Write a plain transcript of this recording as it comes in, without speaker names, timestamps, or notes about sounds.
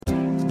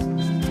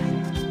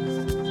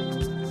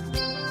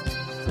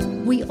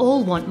We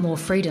all want more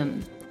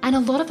freedom, and a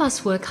lot of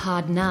us work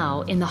hard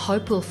now in the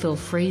hope we'll feel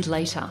free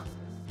later.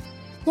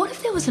 What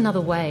if there was another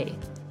way?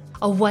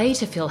 A way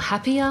to feel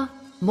happier,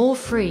 more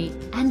free,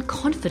 and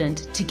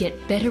confident to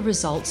get better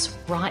results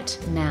right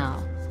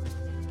now.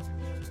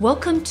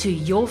 Welcome to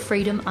Your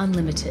Freedom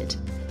Unlimited,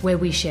 where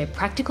we share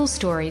practical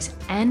stories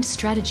and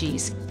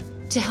strategies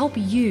to help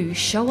you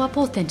show up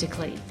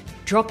authentically,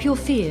 drop your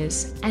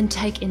fears, and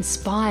take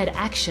inspired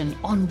action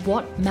on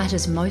what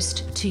matters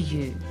most to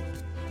you.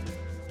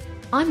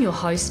 I'm your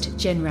host,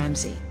 Jen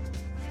Ramsey.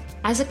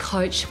 As a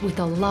coach with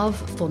a love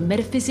for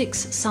metaphysics,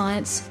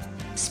 science,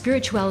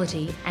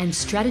 spirituality, and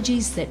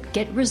strategies that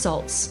get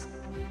results,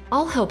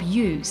 I'll help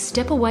you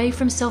step away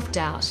from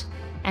self-doubt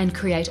and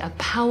create a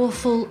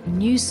powerful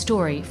new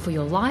story for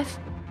your life,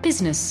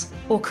 business,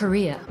 or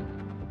career.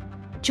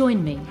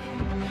 Join me.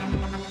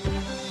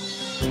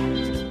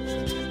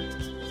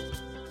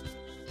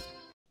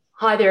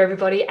 Hi there,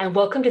 everybody, and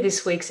welcome to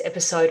this week's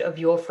episode of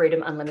Your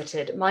Freedom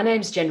Unlimited. My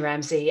name's Jen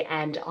Ramsey,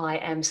 and I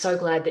am so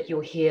glad that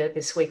you're here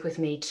this week with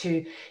me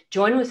to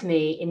join with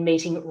me in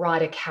meeting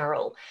Ryder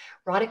Carroll.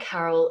 Ryder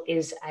Carroll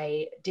is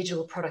a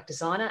digital product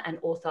designer and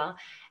author,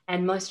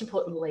 and most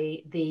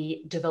importantly,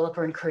 the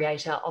developer and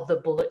creator of the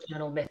bullet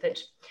journal method.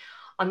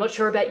 I'm not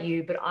sure about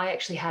you, but I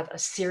actually have a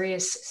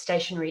serious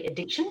stationery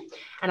addiction,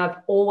 and I've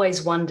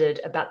always wondered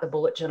about the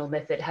bullet journal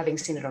method, having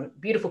seen it on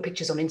beautiful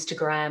pictures on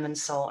Instagram and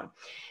so on.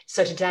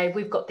 So today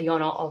we've got the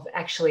honor of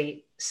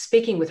actually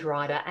speaking with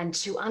Ryder and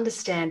to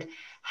understand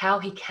how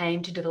he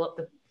came to develop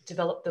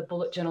the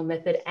bullet journal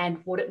method and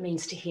what it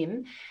means to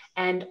him.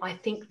 And I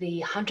think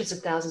the hundreds of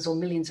thousands or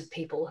millions of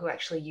people who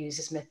actually use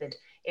this method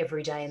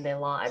every day in their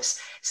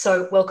lives.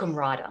 So welcome,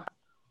 Ryder.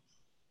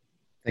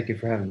 Thank you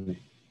for having me.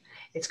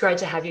 It's great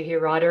to have you here,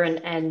 Ryder,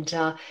 and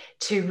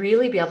to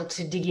really be able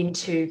to dig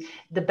into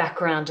the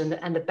background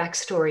and the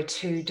backstory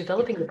to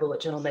developing the bullet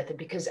journal method,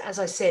 because as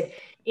I said,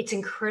 it's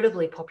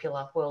incredibly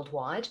popular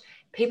worldwide.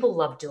 People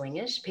love doing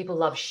it. People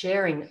love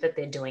sharing that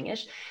they're doing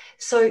it.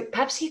 So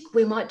perhaps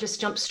we might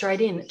just jump straight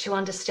in to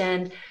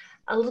understand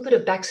a little bit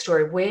of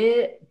backstory.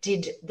 Where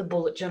did the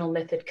bullet journal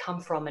method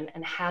come from,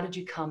 and how did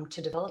you come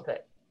to develop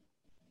it?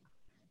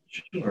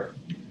 Sure.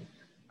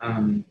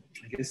 I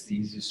guess the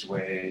easiest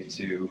way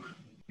to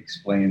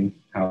explain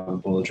how the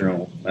bullet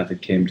journal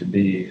method came to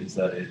be is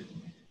that it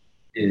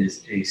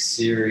is a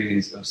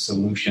series of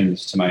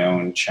solutions to my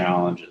own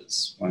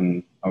challenges.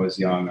 When I was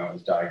young, I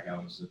was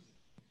diagnosed with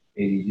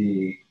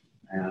ADD,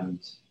 and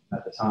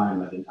at the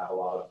time, I didn't have a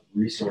lot of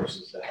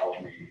resources to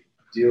help me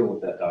deal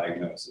with that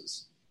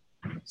diagnosis.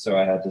 So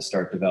I had to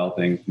start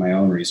developing my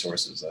own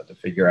resources. I had to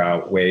figure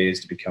out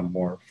ways to become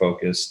more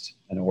focused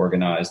and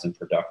organized and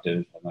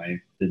productive, and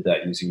I did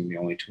that using the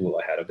only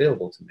tool I had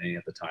available to me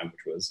at the time,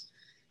 which was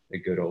a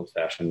good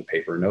old-fashioned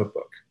paper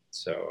notebook.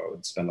 So I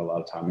would spend a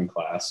lot of time in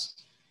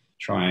class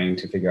trying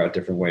to figure out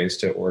different ways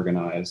to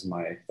organize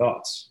my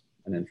thoughts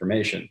and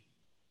information.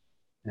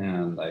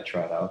 And I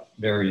tried out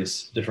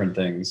various different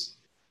things,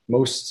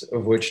 most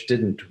of which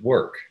didn't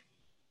work,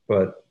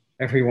 but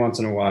every once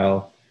in a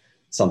while,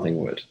 something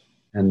would.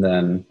 And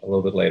then a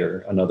little bit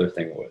later, another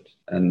thing would.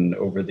 And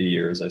over the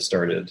years, I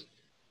started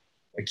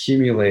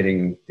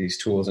accumulating these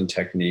tools and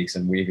techniques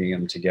and weaving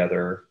them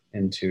together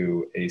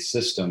into a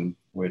system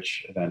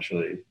which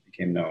eventually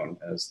became known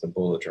as the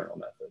bullet journal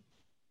method.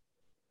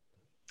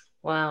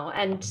 Wow.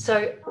 And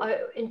so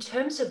in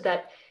terms of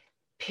that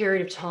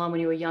period of time when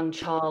you were a young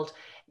child,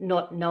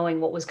 not knowing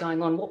what was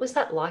going on, what was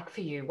that like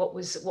for you? What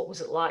was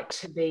it like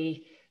to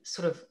be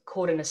sort of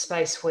caught in a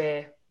space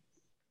where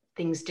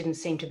things didn't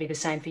seem to be the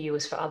same for you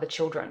as for other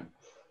children?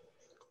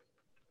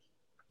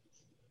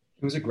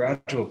 It was a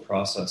gradual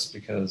process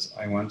because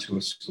I went to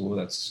a school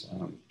that's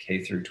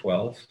K through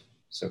 12,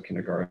 so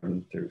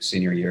kindergarten through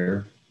senior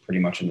year, pretty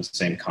much in the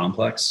same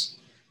complex.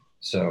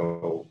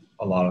 So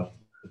a lot of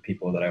the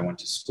people that I went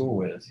to school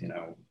with,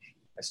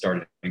 I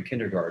started in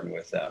kindergarten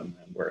with them,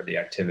 and where the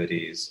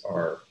activities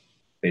are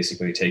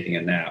basically taking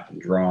a nap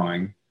and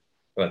drawing.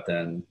 But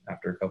then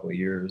after a couple of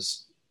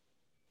years,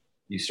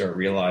 you start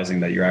realizing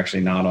that you're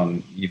actually not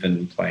on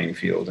even playing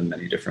field in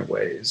many different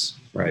ways,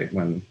 right?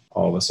 When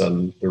all of a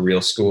sudden the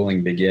real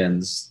schooling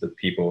begins, the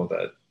people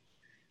that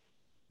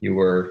you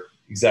were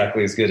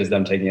exactly as good as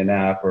them taking a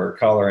nap or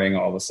coloring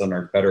all of a sudden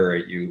are better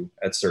at you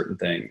at certain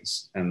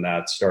things. And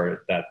that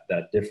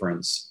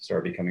difference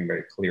started becoming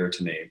very clear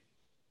to me.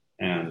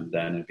 And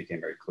then it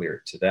became very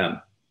clear to them.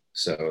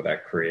 So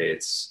that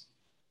creates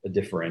a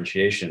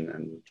differentiation.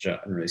 And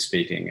generally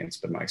speaking, it's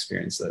been my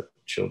experience that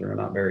children are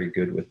not very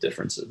good with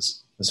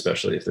differences,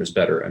 especially if there's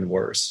better and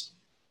worse,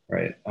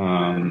 right?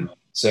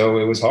 So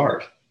it was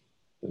hard.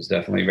 It was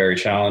definitely very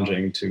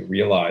challenging to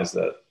realize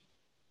that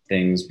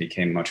things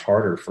became much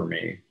harder for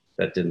me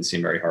that didn't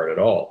seem very hard at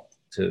all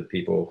to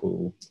people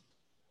who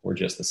were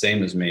just the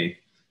same as me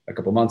a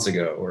couple months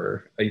ago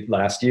or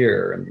last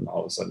year, and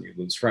all of a sudden you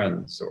lose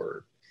friends,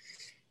 or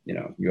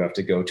you have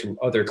to go to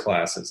other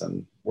classes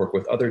and work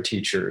with other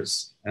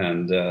teachers,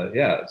 and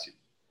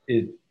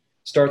it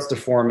starts to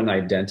form an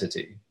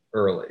identity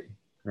early,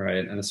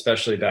 right? And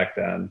especially back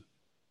then,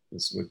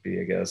 This would be,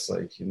 I guess,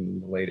 like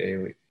in the late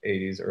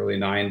 80s, early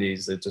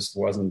 90s. It just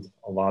wasn't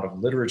a lot of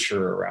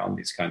literature around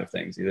these kind of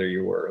things. Either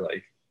you were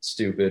like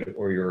stupid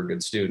or you're a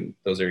good student.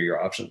 Those are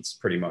your options,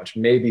 pretty much.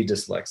 Maybe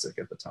dyslexic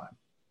at the time,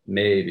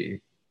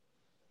 maybe.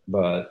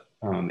 But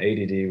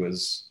ADD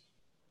was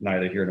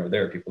neither here nor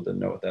there. People didn't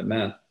know what that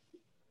meant.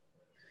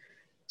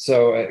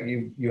 So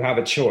you have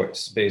a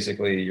choice.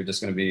 Basically, you're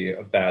just going to be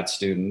a bad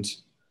student.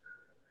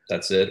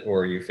 That's it.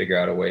 Or you figure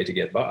out a way to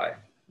get by.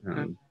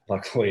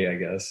 Luckily, I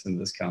guess, in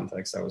this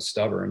context, I was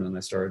stubborn and I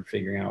started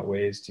figuring out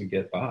ways to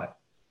get by.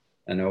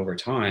 And over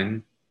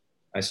time,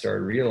 I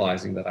started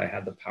realizing that I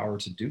had the power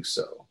to do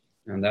so.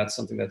 And that's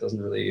something that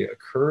doesn't really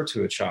occur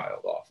to a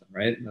child often,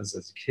 right? As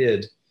a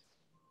kid,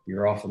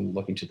 you're often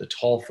looking to the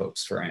tall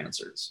folks for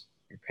answers.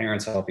 Your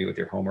parents help you with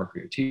your homework, or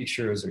your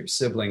teachers or your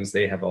siblings,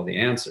 they have all the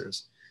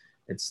answers.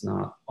 It's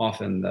not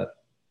often that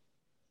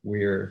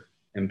we're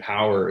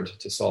empowered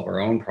to solve our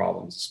own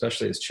problems,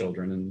 especially as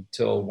children,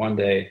 until one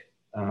day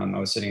I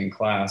was sitting in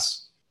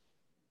class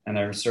and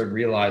I started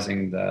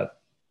realizing that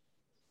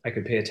I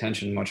could pay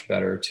attention much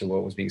better to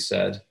what was being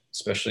said,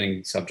 especially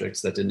in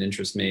subjects that didn't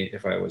interest me,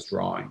 if I was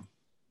drawing.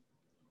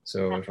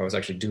 So if I was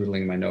actually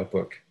doodling in my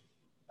notebook,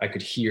 I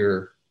could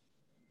hear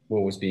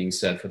what was being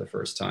said for the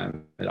first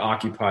time. It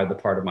occupied the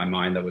part of my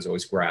mind that was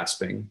always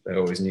grasping, that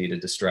always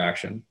needed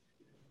distraction.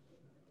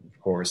 Of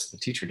course, the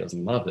teacher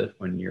doesn't love it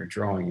when you're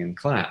drawing in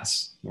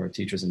class, or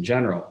teachers in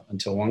general,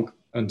 until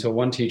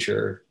one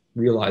teacher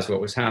realized what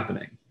was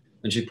happening.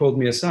 And she pulled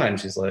me aside and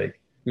she's like,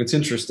 "It's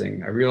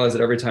interesting. I realize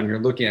that every time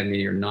you're looking at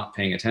me, you're not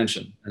paying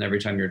attention. And every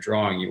time you're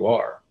drawing, you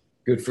are.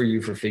 Good for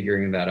you for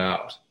figuring that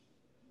out."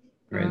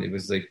 Right? It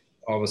was like,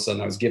 all of a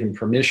sudden I was given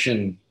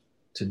permission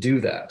to do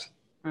that.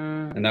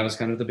 And that was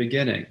kind of the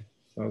beginning.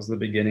 That was the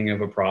beginning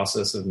of a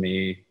process of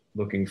me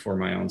looking for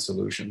my own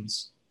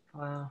solutions.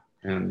 Wow.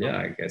 And yeah,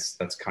 I guess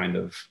that's kind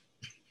of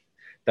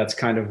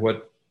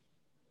what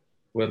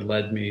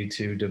led me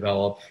to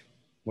develop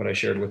what I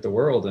shared with the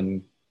world.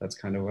 And that's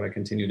kind of what I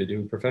continue to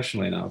do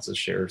professionally now, is to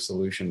share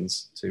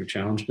solutions to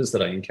challenges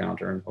that I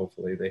encounter, and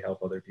hopefully they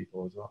help other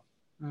people as well.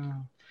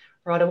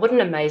 Right. And what an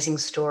amazing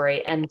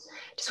story. And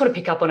just want to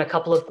pick up on a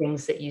couple of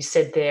things that you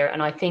said there.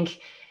 And I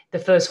think the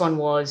first one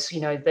was,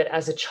 that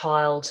as a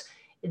child,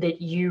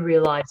 that you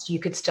realized you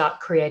could start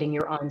creating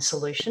your own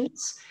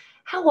solutions.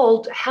 How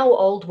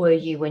old were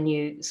you when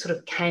you sort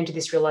of came to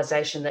this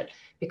realization that,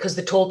 because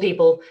the tall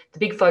people, the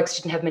big folks,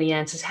 didn't have many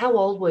answers, how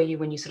old were you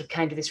when you sort of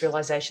came to this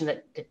realization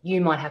that you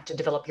might have to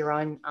develop your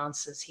own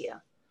answers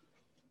here?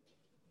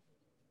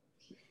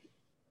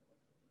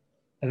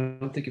 I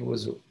don't think it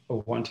was a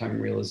one-time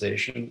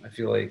realization. I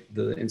feel like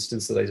the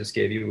instance that I just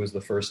gave you was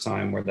the first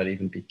time where that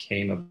even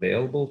became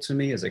available to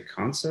me as a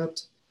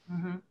concept.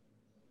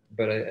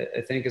 But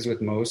I think, as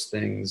with most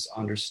things,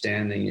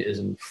 understanding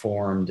isn't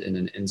formed in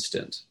an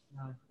instant.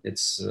 No.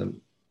 It's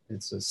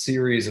a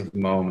series of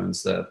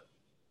moments that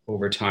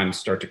over time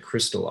start to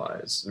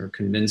crystallize or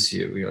convince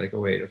you. You're like,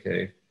 oh, wait,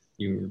 okay.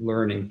 You're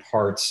learning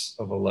parts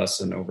of a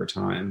lesson over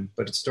time,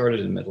 but it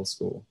started in middle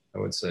school. I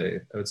would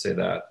say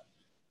that.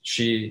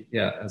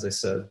 As I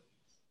said,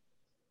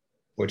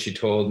 what she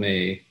told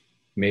me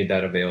made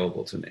that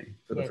available to me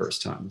for the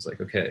first time. It's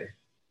like, okay,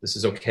 this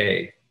is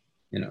okay.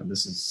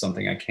 This is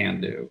something I can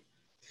do.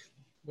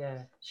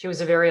 Yeah. She was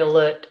a very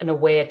alert and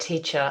aware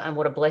teacher, and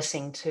what a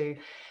blessing to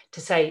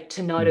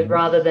note it,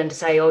 rather than to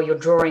say, oh, you're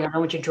drawing, I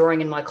know what you're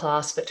drawing in my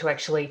class, but to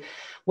actually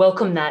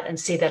welcome that and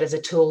see that as a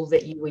tool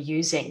that you were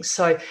using.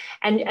 So,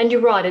 and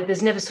you're right,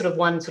 there's never sort of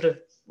one sort of,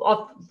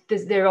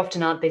 there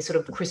often aren't these sort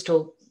of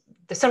crystal,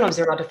 sometimes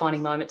there are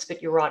defining moments,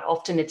 but you're right,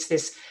 often it's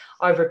this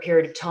over a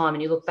period of time,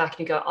 and you look back and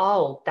you go,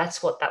 oh,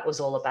 that's what that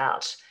was all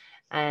about.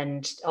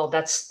 And, oh,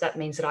 that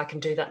means that I can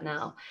do that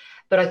now.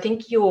 But I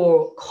think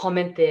your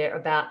comment there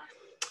about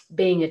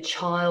being a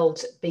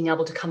child, being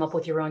able to come up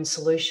with your own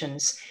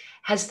solutions,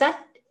 has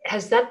that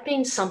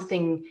been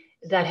something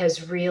that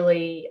has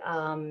really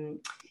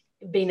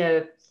been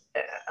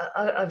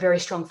a very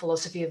strong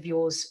philosophy of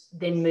yours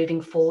then moving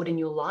forward in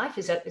your life?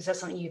 Is that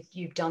something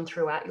you've done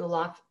throughout your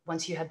life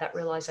once you had that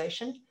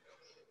realization?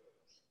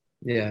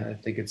 Yeah, I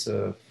think it's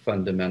a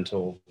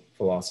fundamental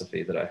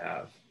philosophy that I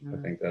have. I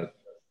think that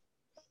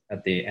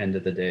at the end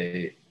of the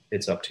day,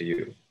 it's up to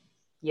you.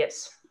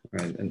 Yes.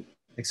 Right. And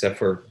except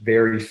for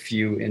very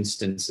few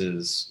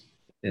instances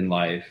in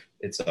life,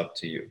 it's up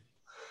to you.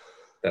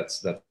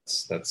 That's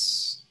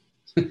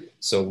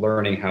so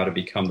learning how to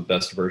become the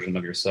best version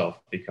of yourself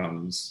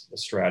becomes a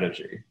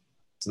strategy.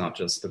 It's not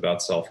just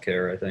about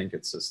self-care. I think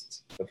it's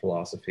just a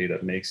philosophy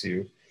that makes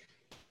you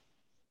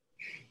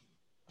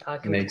go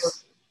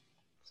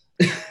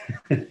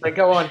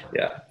on.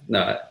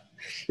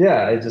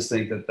 I just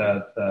think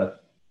that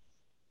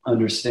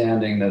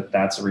understanding that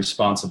that's a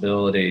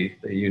responsibility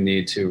that you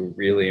need to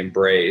really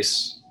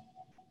embrace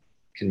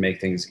can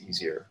make things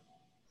easier.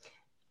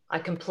 I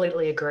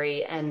completely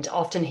agree. And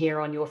often here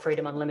on Your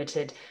Freedom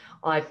Unlimited,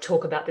 I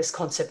talk about this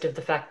concept of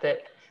the fact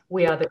that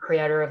we are the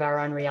creator of our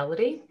own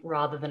reality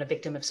rather than a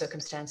victim of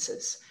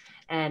circumstances.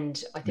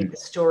 And I think the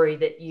story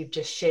that you've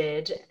just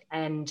shared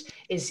and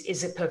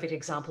is a perfect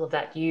example of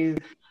that. You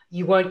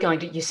weren't going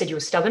to, you said you were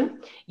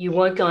stubborn. You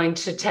weren't going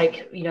to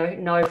take,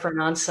 no for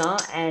an answer.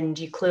 And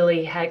you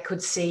clearly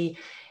could see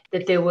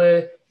that there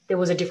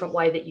was a different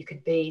way that you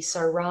could be.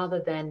 So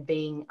rather than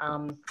being,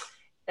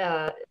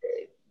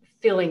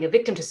 feeling a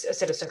victim to a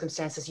set of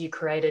circumstances, you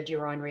created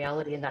your own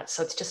reality in that.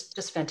 So it's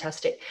just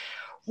fantastic.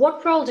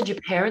 What role did your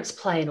parents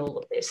play in all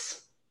of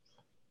this?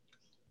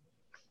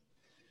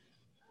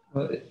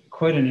 Well,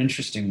 quite an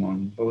interesting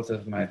one. Both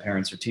of my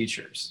parents are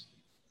teachers.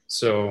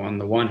 So on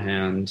the one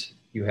hand,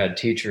 you had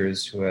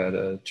teachers who had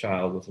a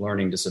child with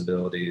learning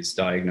disabilities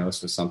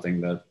diagnosed with something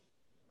that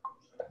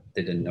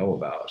they didn't know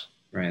about,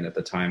 right? At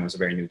the time, it was a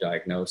very new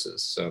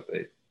diagnosis. So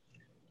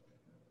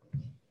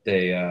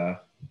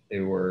they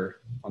were,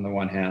 on the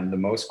one hand, the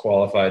most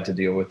qualified to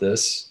deal with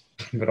this,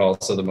 but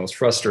also the most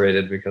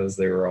frustrated because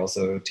they were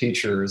also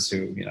teachers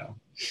who,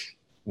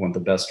 want the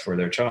best for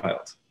their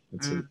child.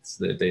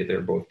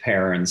 They're both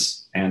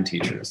parents and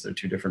teachers. They're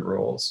two different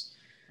roles.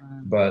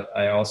 But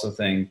I also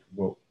think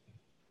what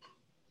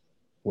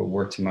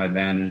worked to my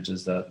advantage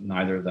is that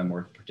neither of them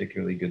were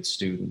particularly good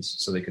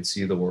students, so they could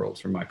see the world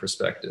from my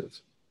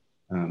perspective.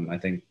 I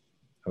think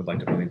I would like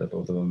to believe that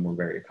both of them were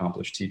very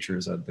accomplished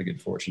teachers. I had the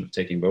good fortune of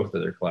taking both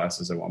of their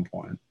classes at one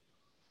point.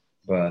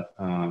 But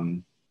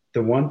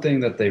the one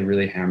thing that they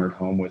really hammered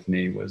home with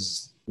me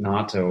was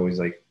not to always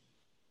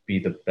be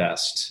the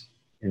best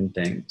in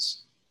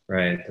things,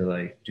 right?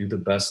 To do the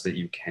best that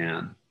you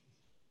can,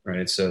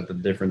 right? So the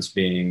difference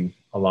being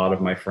a lot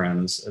of my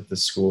friends at the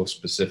school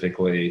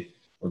specifically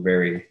were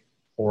very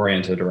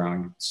oriented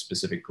around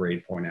specific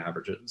grade point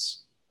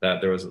averages.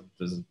 That there was a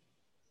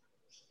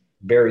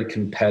very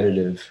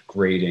competitive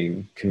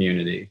grading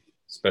community,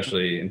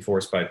 especially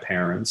enforced by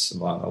parents, a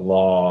lot of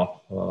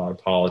law, a lot of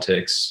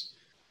politics.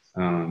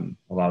 A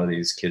lot of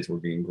these kids were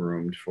being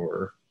groomed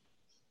for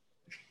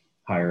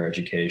higher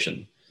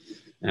education.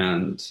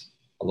 And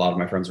a lot of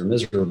my friends were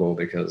miserable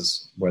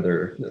because a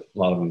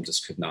lot of them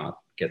just could not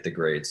get the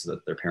grades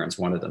that their parents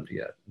wanted them to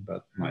get.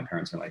 But my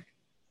parents were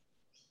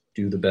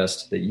do the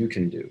best that you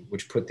can do,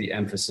 which put the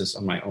emphasis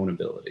on my own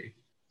ability.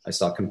 I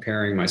stopped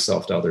comparing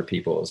myself to other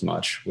people as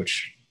much,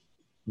 which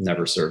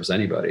never serves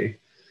anybody,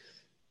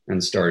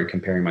 and started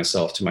comparing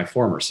myself to my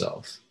former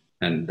self.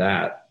 And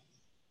that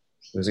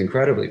was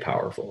incredibly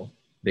powerful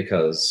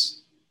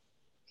because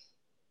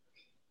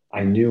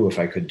I knew if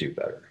I could do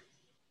better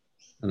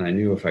and I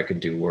knew if I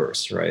could do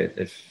worse, right?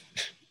 If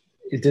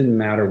it didn't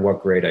matter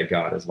what grade I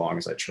got as long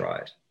as I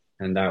tried.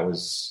 And that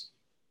was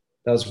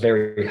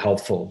very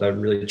helpful. That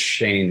really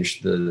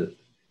changed the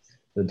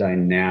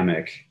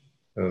dynamic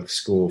of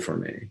school for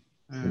me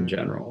in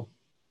general.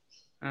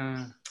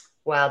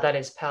 Wow, that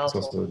is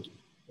powerful.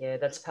 Yeah,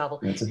 that's powerful.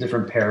 It's a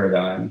different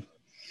paradigm.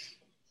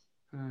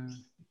 And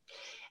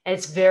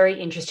it's very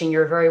interesting.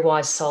 You're a very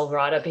wise soul,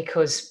 Ryder,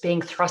 because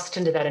being thrust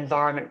into that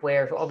environment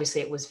where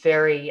obviously it was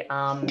very,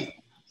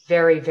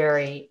 very,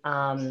 very,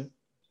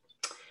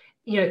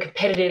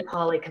 competitive,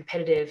 highly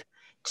competitive,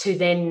 to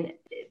then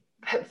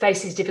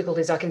face these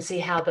difficulties. I can see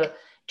how the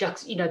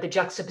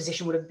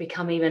juxtaposition would have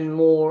become even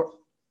more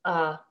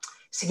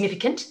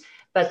significant.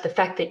 But the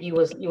fact that you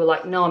were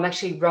like, no, I'm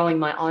actually rowing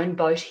my own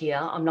boat here.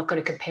 I'm not going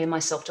to compare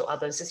myself to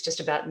others. It's just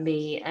about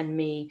me and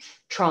me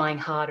trying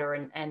harder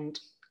and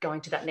going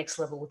to that next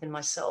level within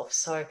myself.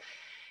 So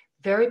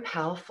very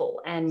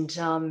powerful. And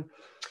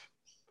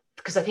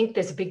because I think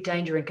there's a big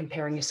danger in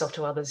comparing yourself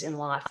to others in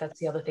life. That's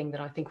the other thing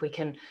that I think we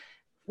can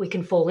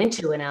fall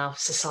into in our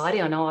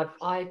society. I know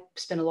I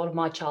spent a lot of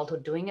my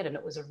childhood doing it, and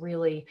it was a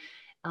really,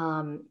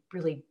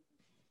 really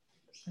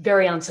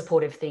very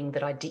unsupportive thing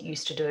that I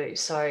used to do.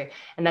 So,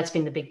 and that's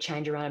been the big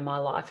change around in my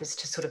life, is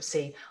to sort of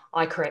see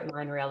I create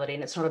my own reality,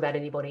 and it's not about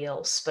anybody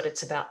else, but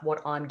it's about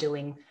what I'm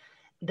doing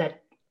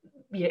that,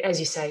 as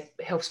you say,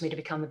 helps me to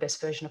become the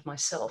best version of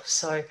myself.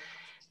 So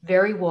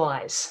very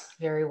wise,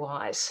 very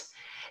wise.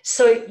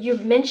 So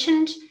you've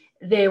mentioned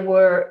there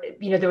was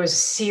a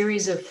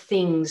series of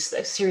things,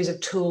 a series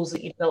of tools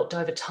that you developed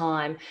over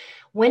time.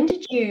 When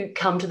did you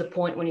come to the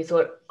point when you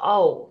thought,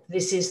 oh,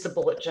 this is the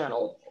bullet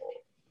journal?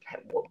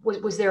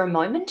 Was there a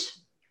moment?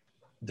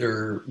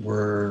 There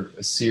were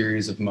a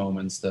series of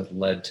moments that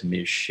led to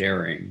me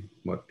sharing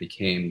what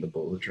became the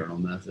bullet journal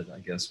method, I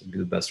guess would be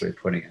the best way of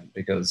putting it.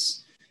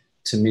 Because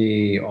to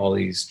me, all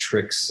these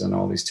tricks and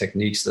all these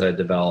techniques that I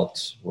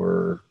developed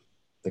were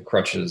the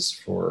crutches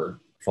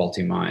for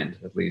faulty mind,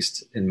 at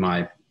least in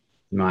my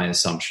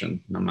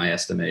assumption, not my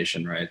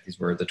estimation, right? These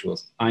were the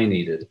tools I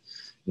needed.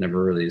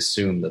 Never really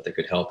assumed that they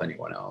could help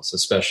anyone else,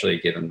 especially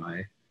given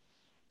my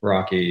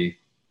rocky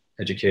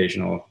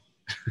educational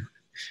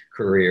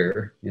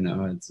career. It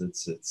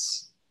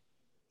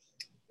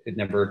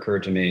never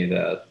occurred to me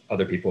that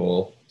other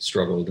people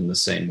struggled in the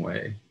same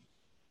way.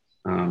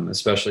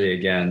 Especially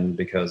again,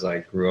 because I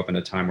grew up in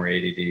a time where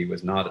ADD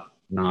was not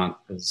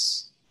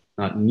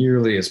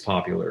nearly as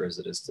popular as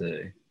it is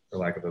today, for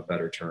lack of a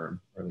better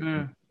term,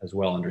 or as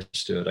well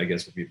understood, I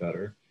guess would be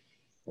better,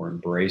 or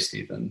embraced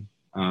even.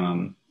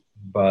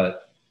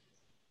 But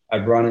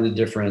I've run into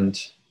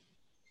different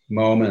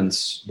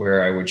moments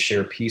where I would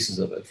share pieces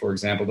of it. For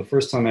example, the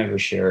first time I ever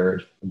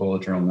shared the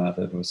bullet journal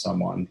method with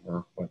someone,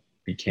 or what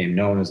became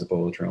known as the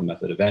bullet journal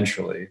method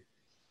eventually,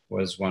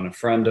 was when a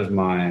friend of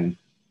mine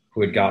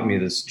who had got me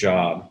this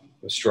job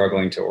was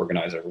struggling to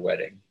organize our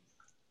wedding.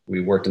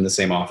 We worked in the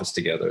same office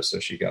together, so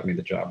she got me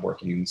the job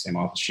working in the same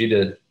office she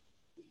did,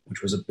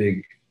 which was a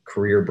big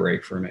career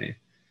break for me.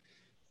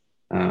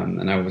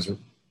 And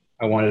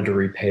I wanted to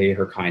repay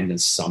her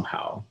kindness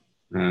somehow.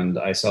 And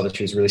I saw that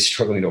she was really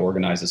struggling to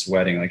organize this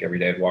wedding. Like every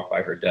day I'd walk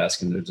by her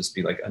desk and there'd just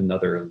be like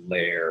another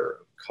layer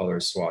of color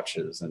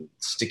swatches and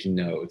sticky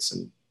notes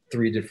and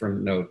 3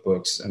 different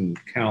notebooks and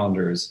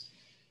calendars.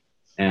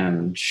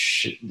 And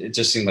it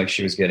just seemed like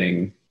she was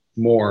getting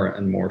more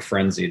and more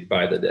frenzied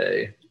by the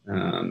day.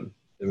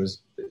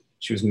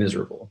 She was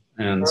miserable.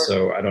 And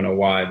so I don't know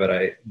why, but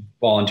I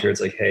volunteered.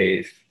 It's like, hey,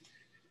 if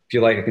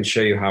you like, I can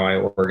show you how I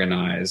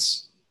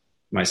organize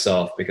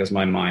myself because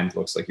my mind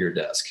looks like your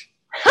desk.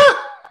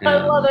 I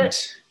love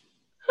it.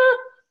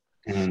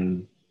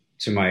 And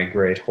to my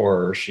great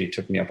horror, she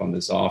took me up on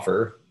this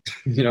offer.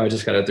 I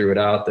just kind of threw it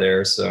out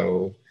there.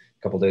 So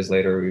a couple of days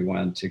later, we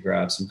went to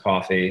grab some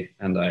coffee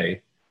and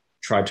I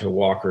tried to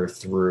walk her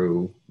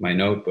through my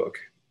notebook,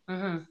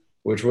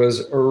 which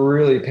was a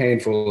really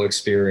painful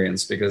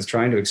experience because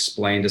trying to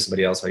explain to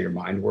somebody else how your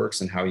mind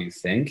works and how you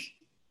think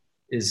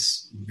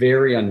is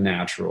very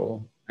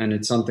unnatural. And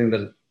it's something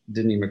that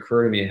didn't even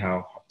occur to me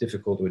how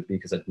difficult it would be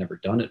because I'd never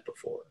done it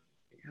before.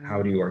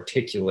 How do you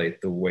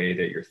articulate the way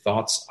that your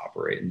thoughts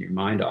operate and your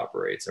mind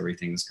operates?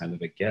 Everything's kind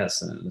of a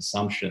guess and an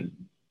assumption,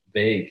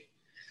 vague.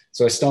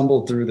 So I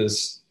stumbled through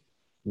this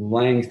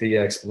lengthy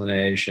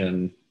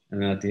explanation.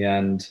 And at the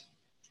end,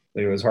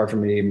 it was hard for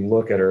me to even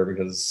look at her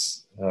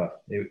because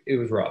it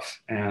was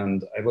rough.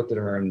 And I looked at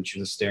her and she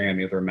was staring at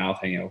me with her mouth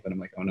hanging open. I'm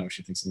like, oh no,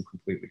 she thinks I'm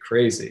completely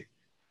crazy.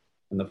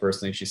 And the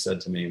first thing she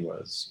said to me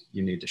was,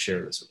 you need to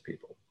share this with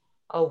people.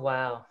 Oh,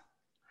 wow.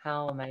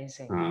 How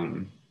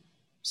amazing.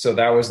 So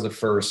that was the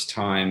first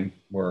time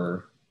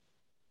where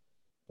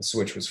the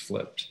switch was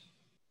flipped.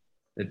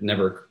 It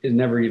never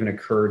even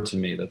occurred to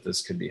me that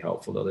this could be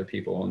helpful to other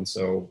people. And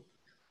so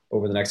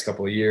over the next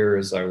couple of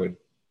years, I would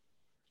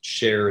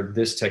share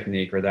this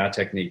technique or that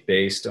technique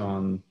based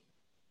on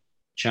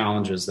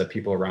challenges that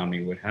people around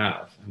me would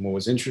have. And what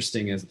was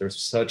interesting is there's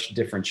such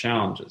different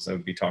challenges. I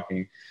would be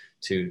talking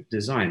to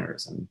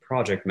designers and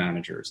project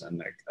managers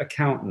and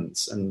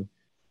accountants, and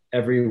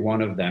every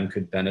one of them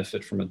could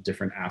benefit from a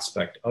different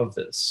aspect of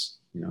this,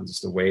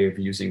 just a way of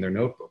using their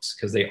notebooks,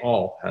 because they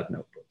all had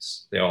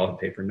notebooks. They all had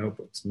paper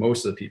notebooks,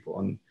 most of the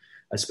people. And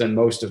I spent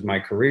most of my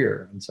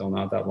career until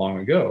not that long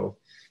ago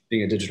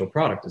being a digital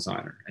product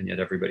designer, and yet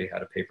everybody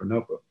had a paper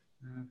notebook.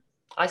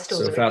 I still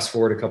do. So fast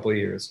forward a couple of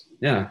years.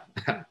 Yeah.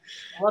 A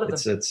lot of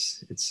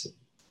it's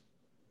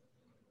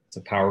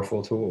a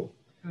powerful tool.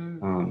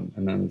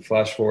 And then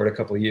flash forward a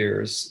couple of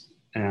years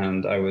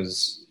and I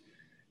was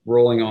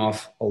rolling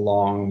off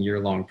a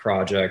year-long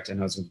project,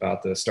 and I was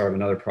about to start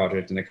another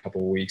project in a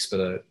couple of weeks.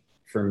 But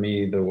for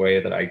me, the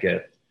way that I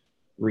get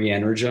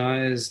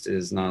re-energized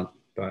is not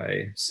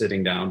by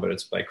sitting down, but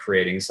it's by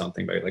creating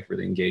something, by like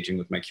really engaging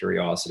with my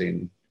curiosity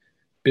and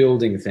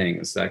building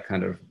things that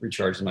kind of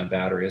recharges my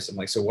batteries. I'm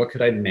like, so what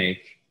could I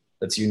make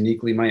that's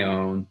uniquely my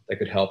own that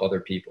could help other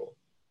people?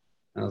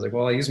 And I was like,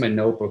 well, I use my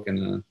notebook in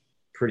a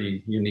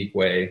pretty unique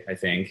way, I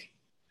think.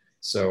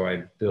 So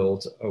I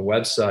built a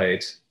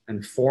website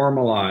and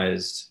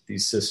formalized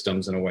these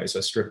systems in a way. So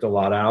I stripped a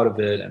lot out of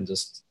it and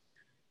just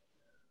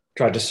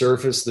tried to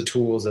surface the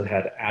tools that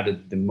had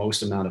added the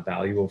most amount of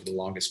value over the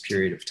longest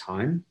period of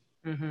time,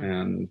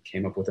 and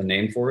came up with a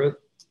name for it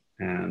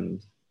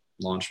and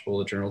launched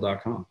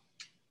bulletjournal.com.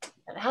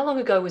 And how long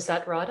ago was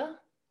that, Ryder?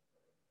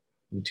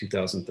 In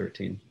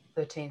 2013.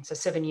 So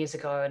 7 years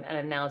ago,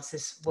 and now it's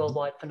this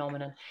worldwide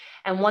phenomenon.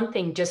 And one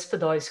thing, just for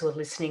those who are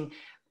listening,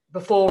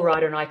 before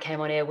Ryder and I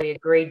came on air, we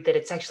agreed that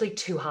it's actually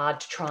too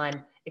hard to try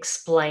and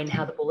explain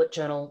how the bullet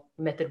journal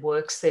method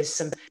works. There's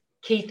some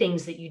key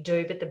things that you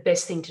do, but the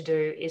best thing to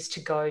do is to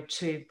go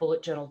to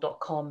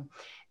bulletjournal.com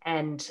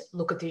and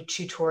look at the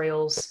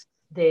tutorials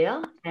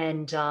there,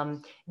 and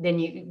then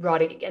you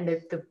write it, and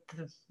the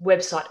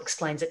website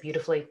explains it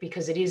beautifully,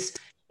 because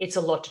it's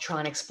a lot to try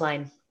and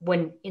explain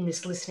when in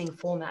this listening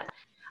format.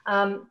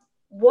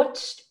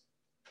 What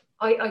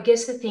I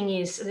guess the thing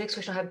is, the next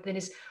question I have then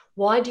is,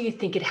 why do you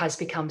think it has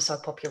become so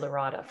popular,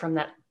 Ryder, from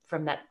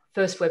that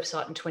first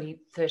website in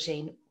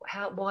 2013?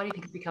 Why do you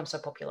think it's become so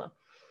popular?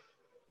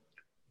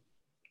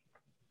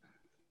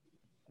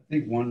 I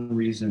think one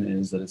reason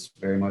is that it's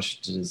very much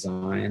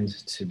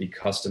designed to be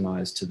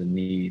customized to the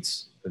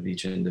needs of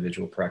each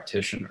individual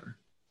practitioner.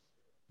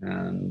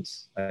 And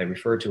I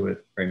refer to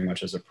it very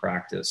much as a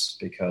practice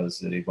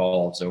because it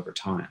evolves over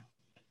time.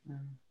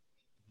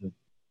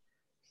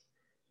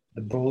 The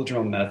bullet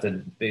journal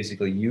method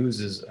basically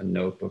uses a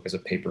notebook as a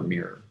paper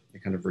mirror.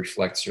 It kind of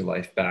reflects your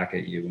life back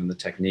at you, and the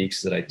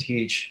techniques that I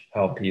teach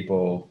help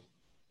people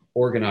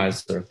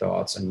organize their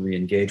thoughts and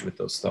re-engage with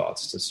those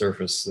thoughts to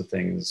surface the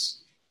things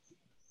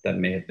that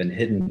may have been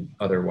hidden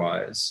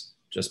otherwise,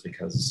 just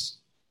because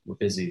we're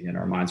busy and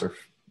our minds are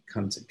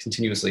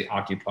continuously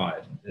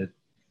occupied. It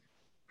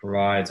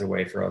provides a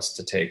way for us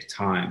to take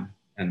time.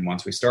 And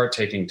once we start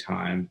taking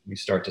time, we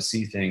start to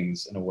see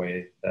things in a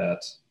way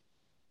that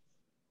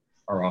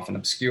are often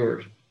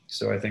obscured.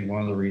 So I think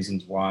one of the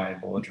reasons why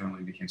bullet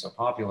journaling became so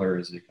popular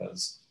is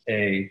because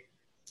it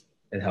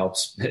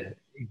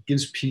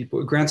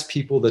grants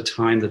people the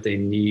time that they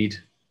need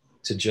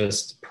to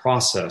just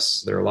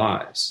process their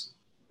lives.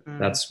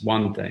 That's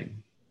one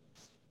thing.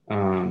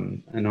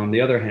 And on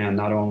the other hand,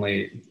 not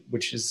only,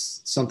 which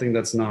is something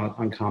that's not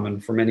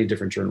uncommon for many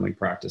different journaling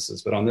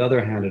practices, but on the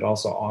other hand, it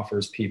also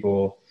offers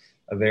people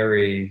a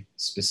very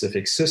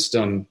specific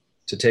system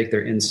to take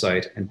their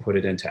insight and put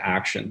it into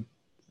action.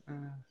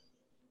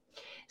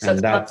 And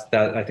that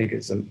I think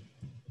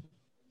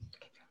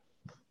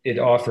it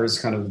offers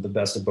kind of the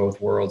best of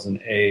both worlds.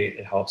 And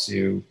it helps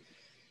you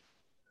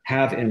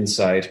have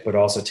insight, but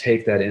also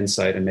take that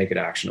insight and make it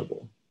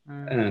actionable.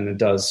 And it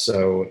does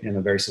so in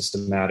a very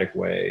systematic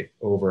way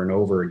over and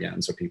over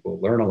again. So people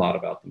learn a lot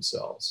about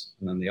themselves.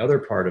 And then the other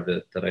part of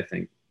it that I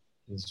think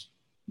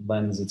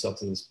lends itself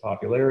to this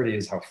popularity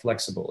is how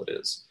flexible it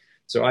is.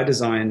 So I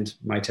designed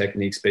my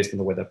techniques based on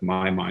the way that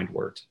my mind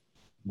worked.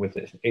 With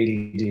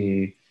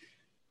ADD,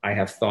 I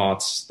have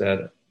thoughts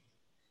that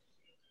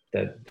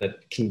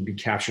can be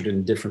captured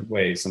in different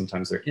ways.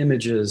 Sometimes they're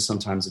images,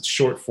 sometimes it's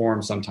short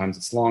form, sometimes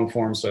it's long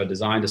form. So I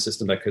designed a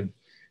system that could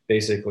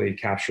basically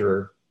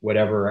capture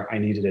whatever I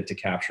needed it to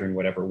capture in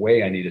whatever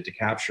way I needed to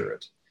capture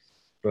it.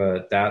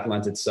 But that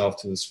lent itself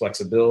to this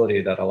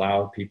flexibility that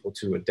allowed people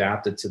to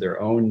adapt it to their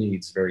own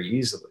needs very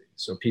easily.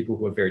 So people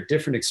who have very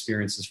different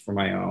experiences from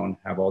my own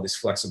have all these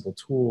flexible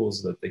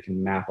tools that they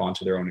can map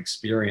onto their own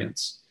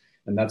experience.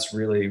 And that's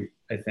really,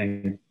 I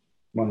think,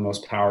 one of the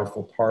most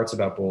powerful parts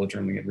about bullet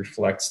journaling. It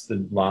reflects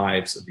the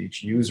lives of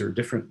each user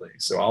differently.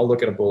 So I'll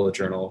look at a bullet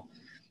journal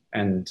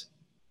and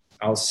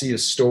I'll see a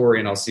story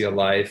and I'll see a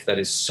life that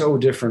is so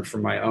different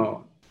from my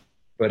own,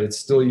 but it's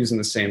still using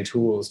the same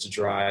tools to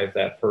drive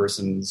that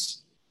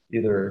person's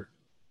either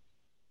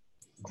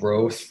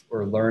growth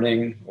or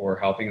learning or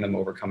helping them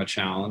overcome a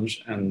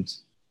challenge. And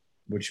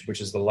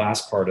which is the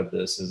last part of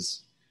this,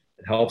 is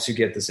it helps you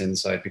get this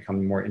insight,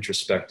 become more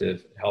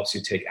introspective. It helps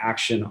you take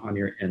action on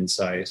your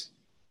insight,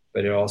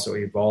 but it also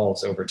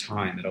evolves over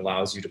time. It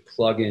allows you to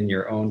plug in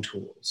your own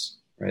tools,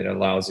 right? It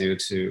allows you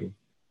to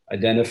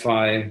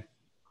identify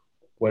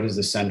what is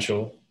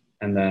essential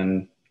and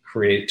then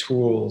create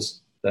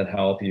tools that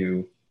help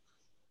you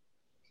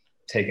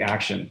take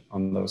action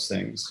on those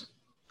things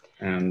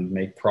and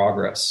make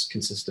progress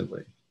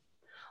consistently.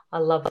 I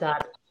love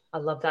that. I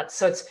love that.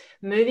 So it's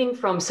moving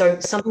from, so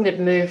something that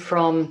moved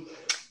from,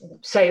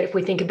 say, if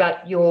we think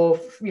about your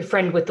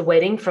friend with the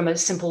wedding, from a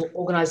simple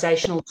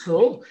organizational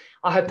tool.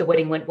 I hope the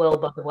wedding went well,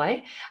 by the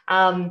way.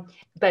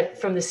 But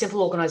from the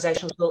simple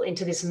organizational tool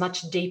into this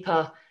much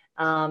deeper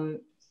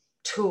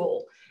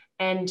tool.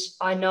 And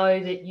I know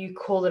that you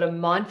call it a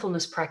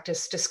mindfulness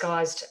practice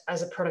disguised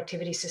as a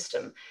productivity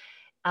system.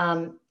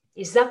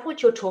 Is that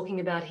what you're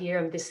talking about here?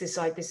 And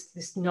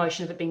this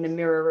notion of it being the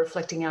mirror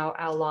reflecting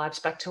our lives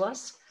back to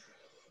us?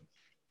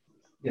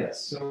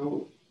 Yes.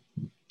 So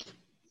the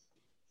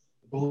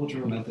bullet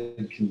journal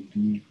method can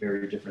be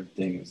very different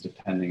things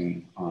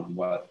depending on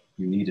what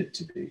you need it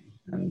to be.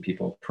 And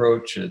people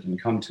approach it and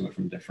come to it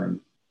from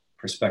different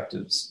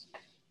perspectives,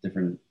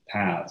 different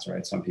paths,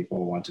 right? Some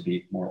people want to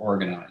be more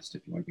organized.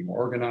 If you want to be more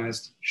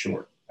organized,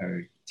 sure.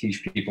 I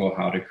teach people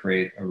how to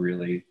create a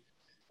really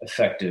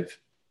effective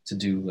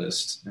to-do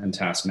list and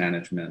task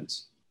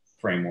management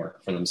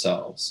framework for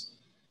themselves.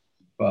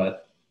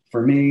 But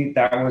for me,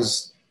 that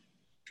was,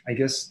 I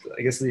guess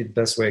the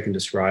best way I can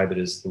describe it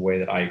is the way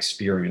that I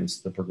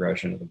experienced the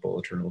progression of the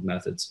bullet journal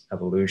method's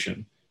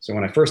evolution. So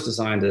when I first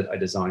designed it, I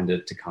designed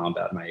it to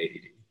combat my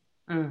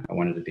ADD. I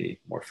wanted to be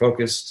more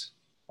focused.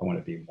 I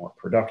wanted to be more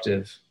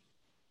productive.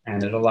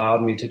 And it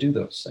allowed me to do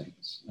those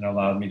things. It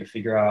allowed me to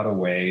figure out a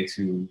way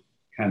to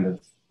kind of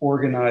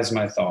organize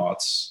my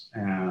thoughts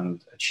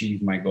and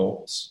achieve my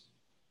goals.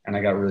 And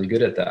I got really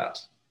good at that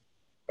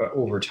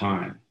over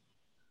time.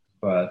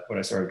 But what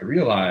I started to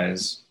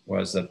realize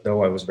was that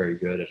though I was very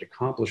good at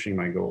accomplishing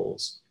my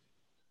goals,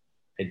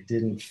 I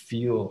didn't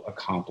feel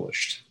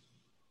accomplished.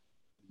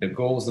 The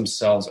goals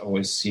themselves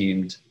always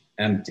seemed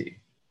empty.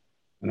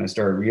 And I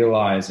started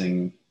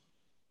realizing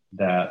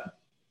that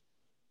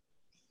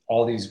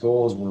all these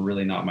goals were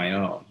really not my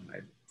own.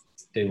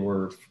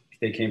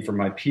 They came from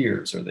my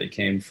peers, or they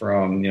came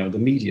from, the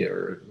media,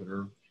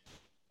 or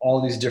all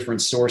these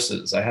different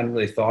sources. I hadn't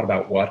really thought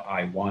about what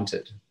I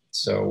wanted.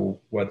 So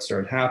what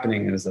started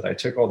happening is that I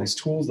took all these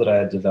tools that I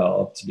had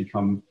developed to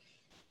become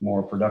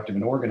more productive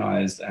and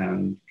organized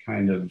and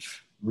kind of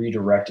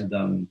redirected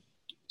them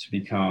to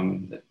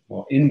become,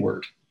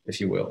 inward,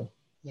 if you will.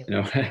 Yep.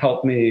 It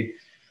helped me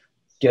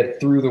get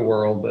through the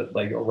world, but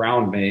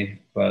around me.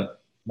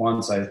 But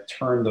once I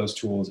turned those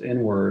tools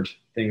inward,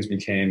 things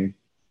became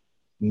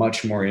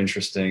much more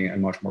interesting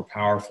and much more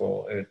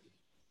powerful. It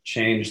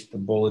changed the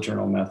bullet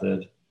journal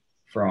method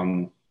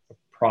from a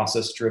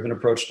process-driven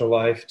approach to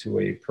life to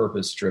a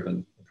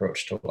purpose-driven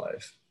approach to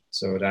life.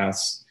 So it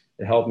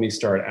it helped me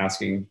start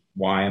asking,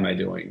 why am I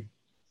doing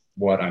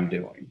what I'm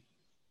doing?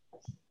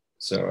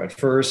 So at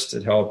first,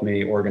 it helped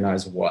me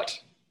organize what.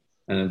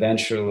 And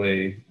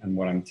eventually, and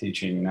what I'm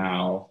teaching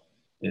now,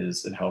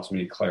 is it helps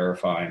me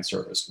clarify and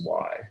surface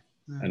why,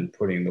 and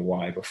putting the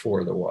why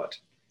before the what.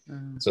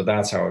 So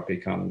that's how it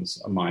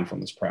becomes a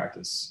mindfulness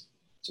practice,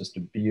 just to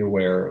be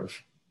aware of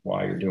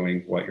why you're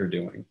doing what you're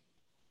doing.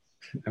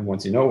 And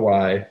once you know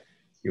why,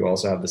 you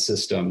also have the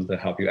system that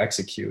help you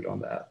execute on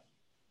that,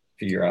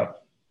 figure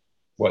out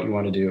what you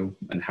want to do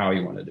and how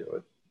you want to do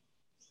it.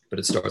 But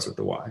it starts with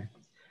the why.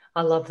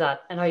 I love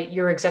that. And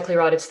you're exactly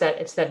right. It's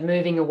that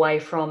moving away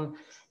from,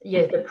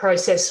 the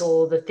process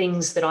or the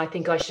things that I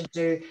think I should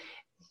do,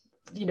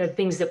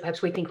 things that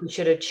perhaps we think we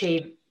should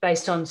achieve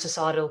based on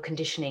societal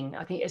conditioning.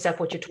 I think, is that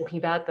what you're talking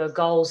about? The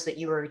goals that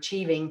you were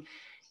achieving,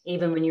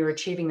 even when you were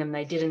achieving them,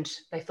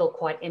 they felt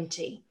quite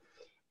empty.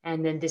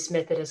 And then this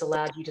method has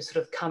allowed you to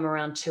sort of come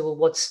around to,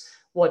 well,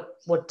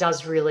 what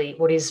does really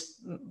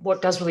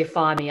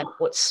fire me up?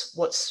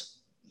 What's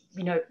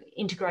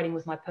integrating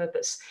with my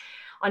purpose.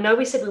 I know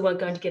we said we weren't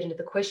going to get into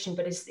the question,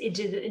 but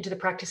into the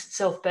practice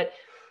itself. But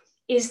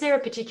is there a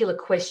particular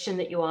question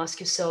that you ask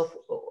yourself?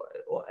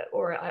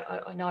 Or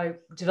I know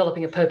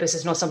developing a purpose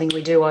is not something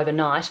we do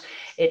overnight.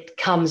 It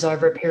comes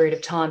over a period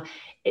of time.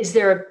 Is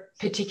there a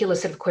particular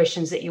set of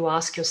questions that you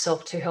ask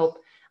yourself to help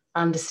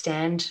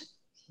understand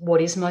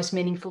what is most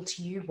meaningful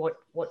to you?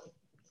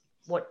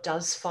 What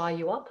does fire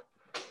you up?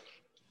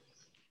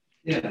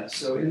 Yeah.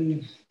 So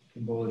in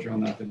the bullet journal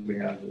method, we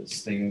have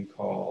this thing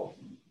called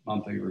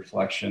monthly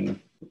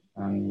reflection,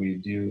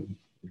 and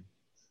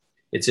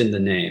it's in the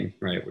name,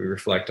 right? We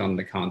reflect on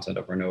the content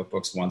of our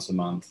notebooks once a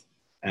month.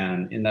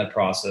 And in that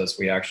process,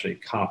 we actually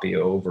copy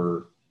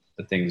over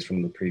the things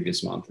from the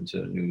previous month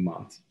into a new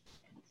month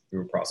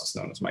through a process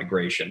known as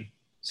migration.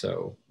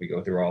 So we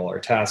go through all our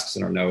tasks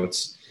and our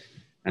notes,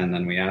 and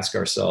then we ask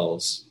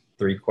ourselves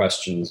 3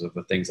 questions of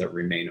the things that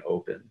remain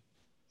open,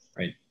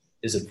 right?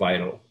 Is it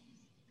vital?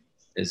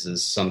 Is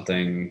this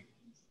something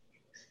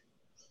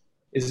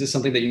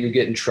that you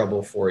get in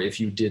trouble for if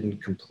you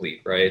didn't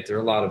complete, right? There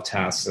are a lot of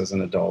tasks as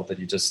an adult that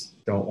you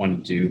just don't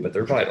want to do, but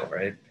they're vital,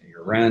 right? Pay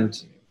your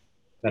rent,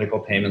 medical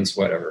payments,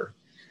 whatever.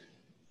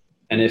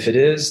 And if it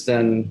is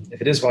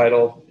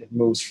vital, it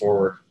moves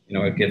forward.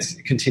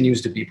 It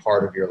continues to be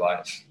part of your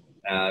life.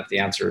 If the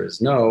answer is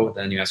no,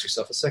 then you ask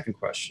yourself a second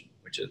question,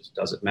 which is,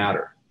 does it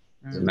matter?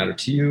 Does it matter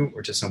to you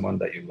or to someone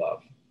that you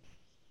love?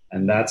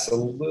 And that's a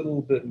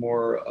little bit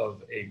more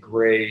of a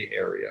gray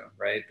area,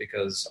 right?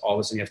 Because all of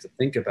a sudden you have to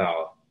think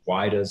about,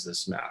 why does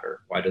this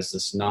matter? Why does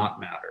this not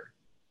matter?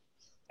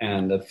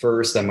 And at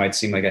first that might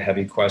seem like a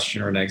heavy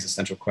question or an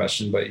existential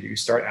question, but you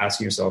start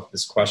asking yourself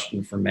this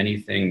question for many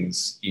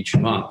things each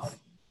month.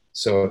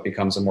 So it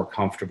becomes a more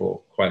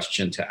comfortable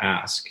question to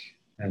ask,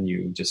 and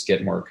you just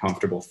get more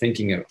comfortable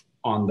thinking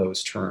on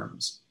those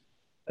terms.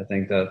 I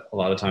think that a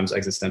lot of times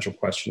existential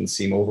questions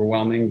seem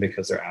overwhelming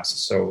because they're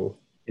asked so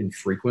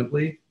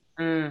infrequently.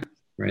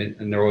 Right?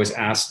 And they're always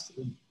asked,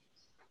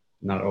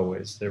 not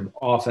always, they're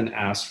often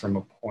asked from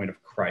a point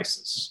of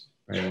crisis,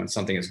 right? When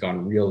something has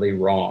gone really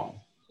wrong,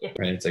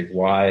 right? It's like,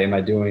 why am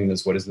I doing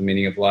this? What is the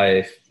meaning of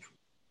life?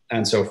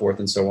 And so forth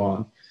and so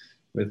on.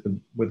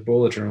 With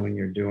bullet journaling,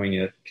 you're doing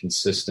it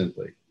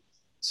consistently.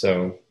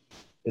 So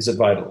is it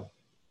vital?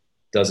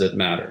 Does it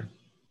matter?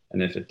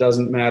 And if it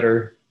doesn't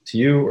matter to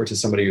you or to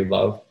somebody you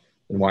love,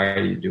 then why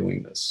are you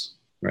doing this,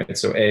 right?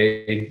 So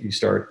you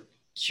start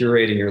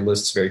curating your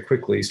lists very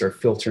quickly, start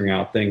filtering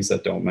out things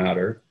that don't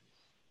matter,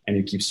 and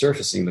you keep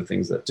surfacing the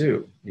things that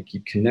do. You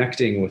keep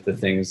connecting with the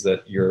things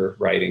that you're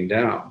writing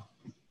down.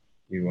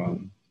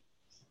 You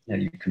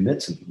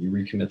commit to them, you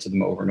recommit to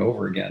them over and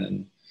over again.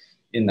 And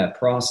in that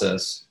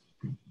process,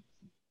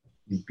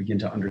 you begin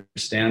to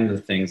understand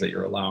the things that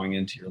you're allowing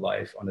into your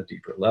life on a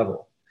deeper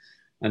level.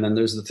 And then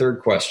there's the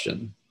third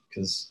question,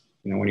 because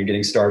when you're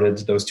getting started,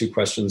 those 2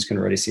 questions can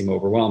already seem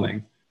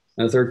overwhelming.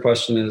 And the third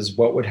question is,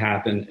 what would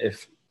happen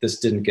if this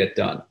didn't get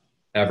done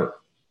ever?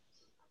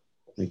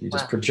 Like you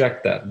just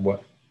project that.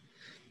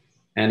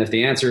 And if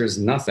the answer is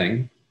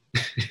nothing,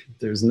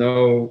 there's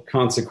no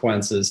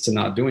consequences to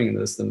not doing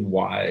this, then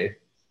why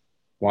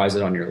is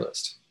it on your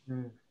list?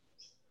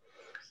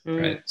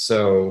 Right?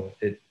 So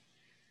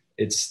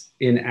it's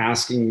in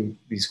asking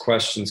these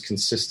questions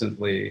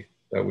consistently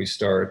that we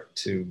start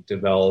to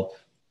develop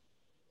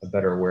a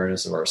better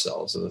awareness of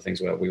ourselves, of the things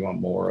that we want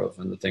more of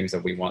and the things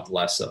that we want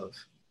less of.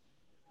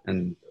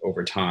 And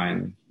over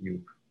time,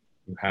 you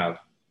have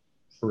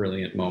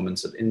brilliant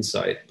moments of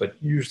insight, but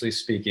usually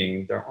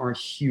speaking, there aren't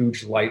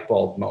huge light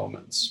bulb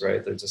moments,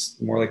 right? They're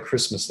just more like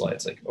Christmas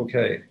lights. Like,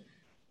 okay,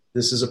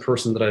 this is a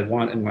person that I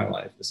want in my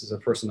life. This is a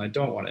person I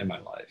don't want in my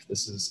life.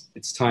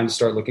 It's time to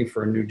start looking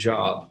for a new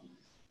job.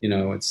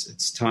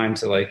 It's time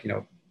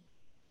to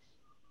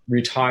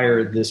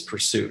retire this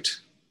pursuit.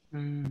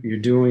 You're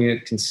doing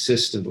it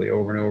consistently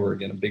over and over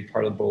again. A big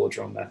part of the bullet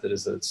journal method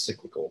is that it's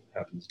cyclical. It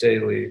happens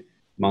daily,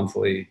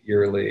 monthly,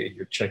 yearly.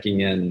 You're checking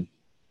in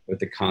with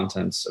the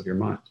contents of your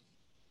mind.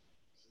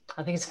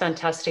 I think it's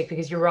fantastic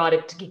because you're right.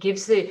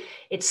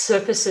 It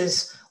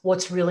surfaces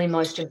what's really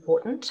most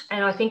important.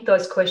 And I think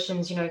those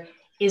questions,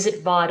 is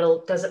it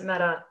vital? Does it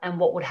matter? And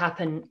what would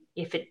happen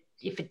if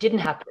it didn't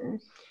happen?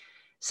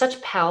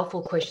 Such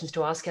powerful questions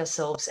to ask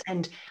ourselves.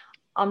 And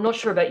I'm not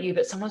sure about you,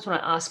 but sometimes when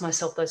I ask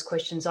myself those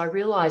questions, I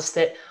realize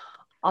that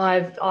I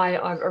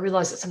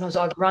realize that sometimes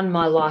I've run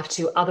my life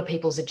to other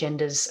people's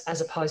agendas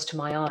as opposed to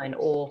my own,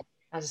 or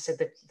as I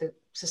said, the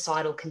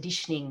societal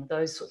conditioning,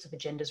 those sorts of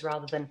agendas,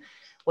 rather than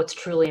what's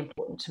truly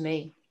important to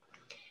me.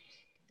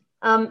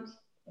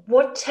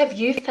 What have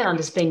you found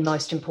has been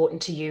most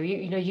important to you?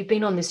 You've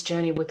been on this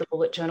journey with the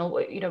Bullet Journal.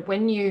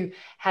 When you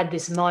had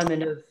this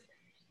moment of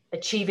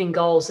achieving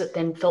goals that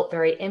then felt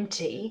very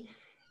empty,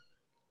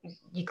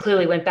 you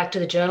clearly went back to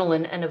the journal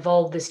and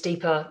evolved this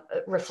deeper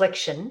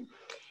reflection.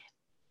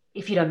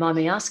 If you don't mind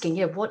me asking,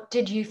 what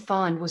did you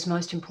find was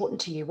most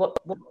important to you? What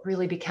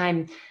really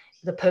became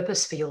the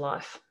purpose for your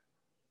life?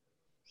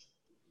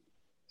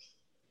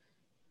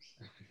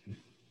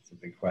 It's a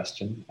big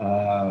question.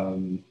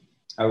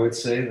 I would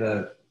say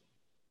that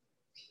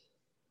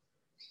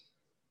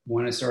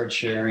when I started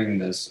sharing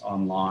this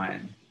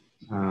online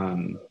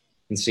and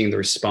seeing the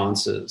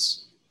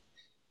responses,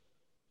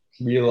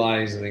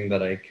 realizing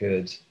that I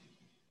could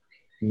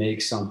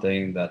make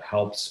something that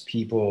helps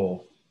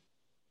people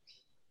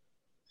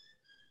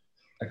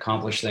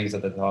accomplish things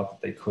that they thought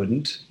that they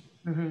couldn't,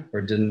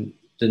 or didn't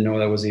know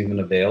that was even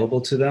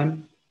available to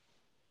them,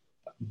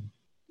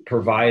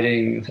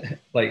 providing,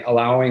 like,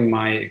 allowing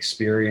my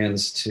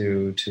experience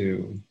to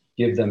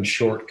give them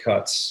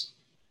shortcuts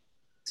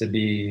to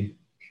be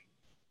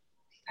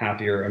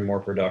happier and more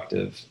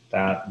productive,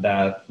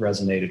 that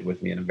resonated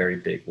with me in a very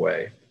big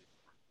way.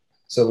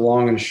 So the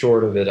long and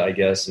short of it, I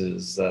guess,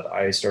 is that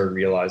I started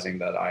realizing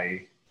that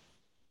I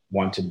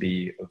want to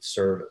be of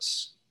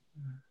service,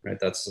 right?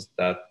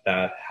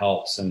 That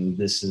helps. And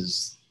this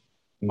is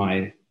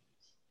my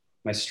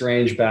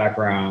strange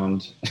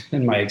background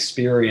and my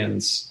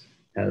experience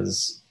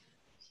has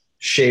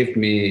shaped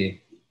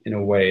me in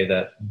a way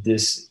that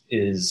this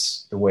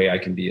is the way I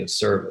can be of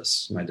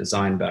service. My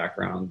design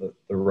background,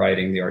 the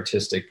writing, the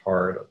artistic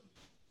part,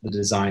 the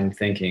design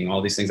thinking,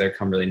 all these things that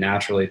come really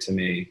naturally to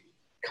me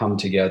come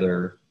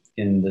together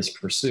in this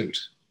pursuit.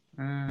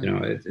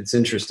 It's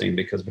interesting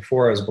because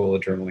before I was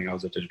bullet journaling, I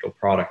was a digital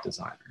product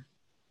designer.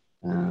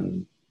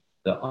 And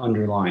the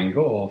underlying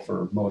goal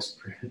for most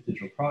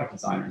digital product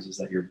designers is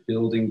that you're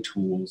building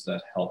tools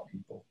that help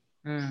people.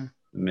 It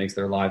makes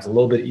their lives a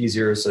little bit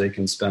easier so they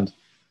can spend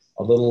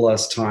a little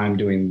less time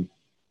doing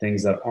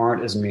things that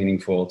aren't as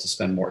meaningful to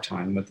spend more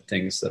time with the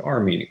things that are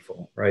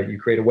meaningful, right? You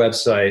create a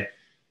website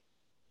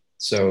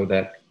so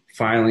that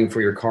filing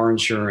for your car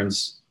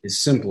insurance is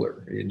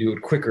simpler. You do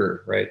it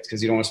quicker, right?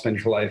 Because you don't want to spend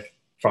your life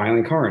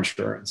filing car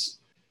insurance.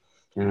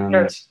 And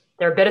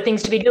there are better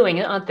things to be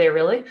doing, aren't there,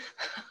 really?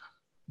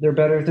 There are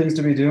better things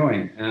to be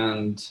doing.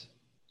 And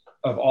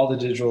of all the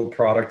digital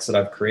products that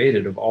I've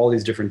created, of all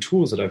these different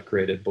tools that I've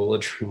created,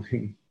 bullet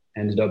journaling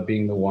ended up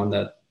being the one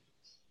that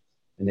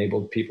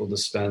enabled people to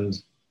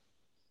spend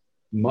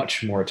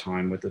much more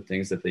time with the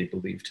things that they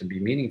believe to be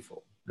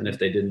meaningful. And if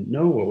they didn't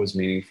know what was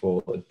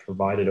meaningful, it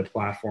provided a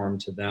platform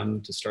to them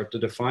to start to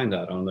define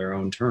that on their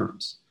own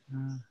terms.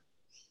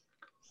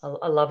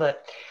 I love it.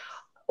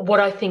 What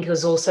I think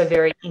was also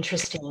very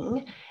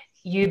interesting,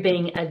 you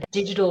being a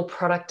digital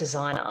product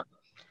designer,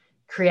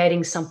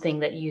 creating something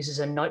that uses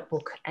a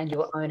notebook and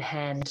your own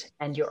hand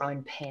and your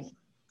own pen.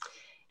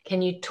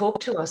 Can you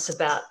talk to us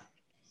about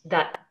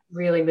that,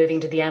 really moving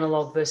to the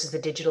analog versus the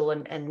digital,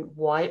 and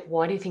why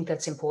do you think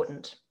that's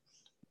important?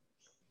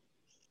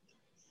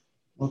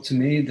 Well, to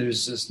me,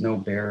 there's just no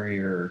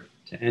barrier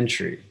to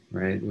entry,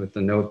 right? With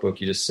the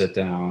notebook, you just sit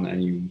down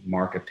and you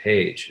mark a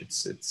page.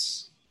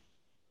 It's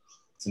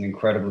an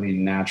incredibly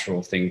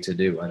natural thing to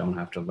do. I don't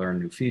have to learn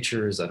new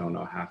features. I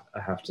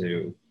have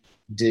to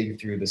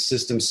dig through the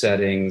system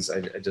settings.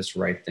 I just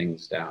write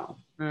things down.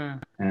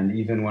 And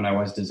even when I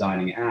was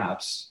designing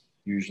apps,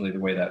 usually the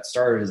way that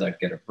started is I'd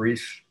get a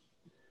brief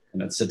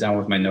and I'd sit down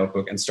with my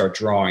notebook and start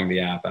drawing the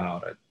app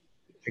out.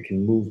 I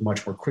can move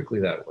much more quickly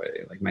that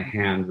way. Like my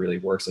hand really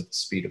works at the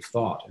speed of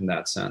thought in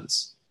that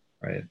sense,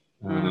 right?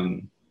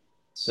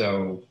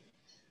 So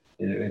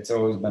it's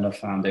always been a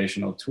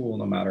foundational tool,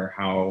 no matter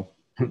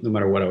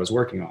what I was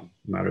working on,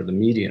 no matter the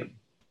medium.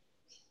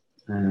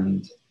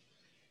 And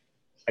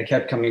I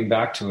kept coming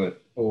back to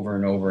it over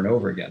and over and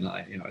over again.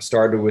 I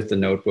started with the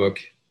notebook,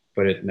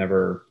 but it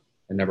never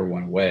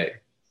went away.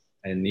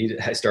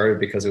 I started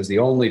because it was the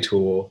only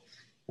tool.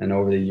 And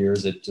over the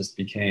years, it just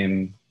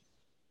became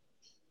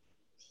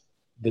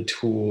the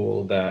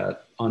tool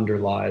that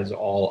underlies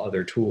all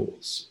other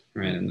tools,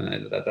 right?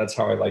 And that's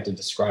how I like to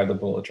describe the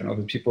bullet journal.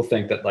 Because people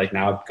think that like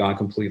now I've gone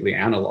completely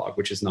analog,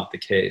 which is not the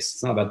case.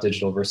 It's not about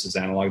digital versus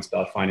analog. It's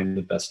about finding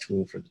the best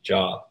tool for the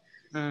job.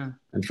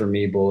 And for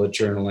me, bullet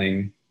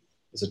journaling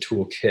is a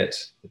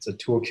toolkit. It's a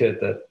toolkit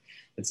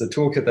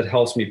that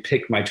helps me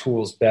pick my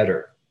tools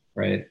better,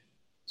 right?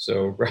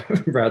 So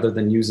rather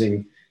than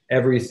using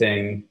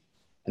everything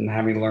and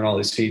having to learn all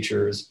these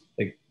features,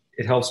 like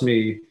it helps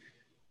me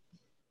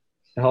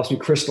It helps me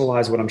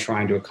crystallize what I'm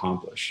trying to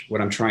accomplish,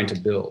 what I'm trying to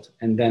build,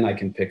 and then I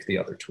can pick the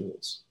other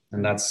tools.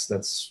 And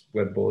that's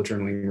what bullet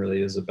journaling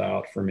really is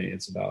about for me.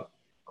 It's about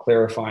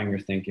clarifying your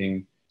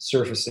thinking,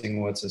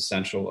 surfacing what's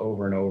essential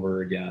over and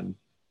over again,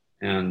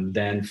 and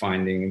then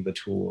finding the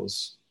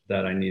tools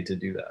that I need to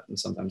do that. And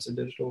sometimes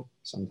they're digital,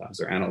 sometimes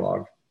they're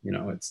analog.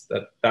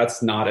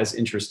 That's not as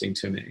interesting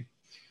to me.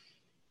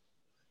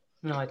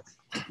 No,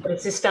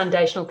 it's this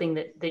foundational thing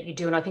that you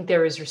do. And I think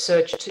there is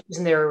research,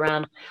 isn't there,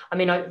 around,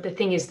 the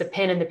thing is the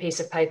pen and the piece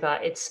of paper,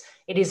 it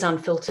is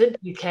unfiltered.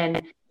 You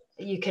can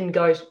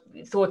go,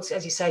 thoughts,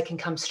 as you say, can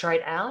come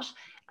straight out,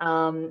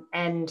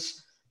 and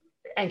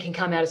can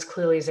come out as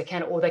clearly as they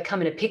can, or they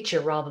come in a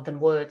picture rather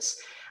than words.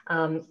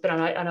 But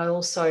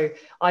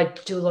I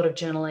do a lot of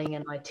journaling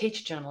and I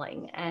teach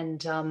journaling.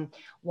 And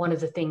one of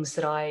the things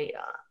that I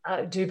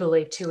do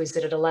believe too is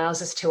that it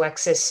allows us to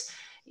access,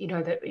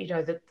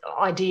 the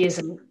ideas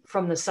and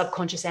from the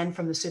subconscious and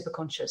from the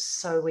superconscious,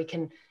 so we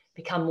can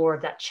become more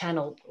of that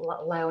channel,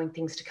 allowing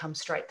things to come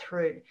straight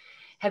through.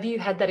 Have you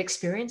had that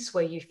experience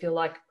where you feel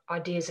like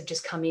ideas have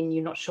just come in,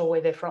 you're not sure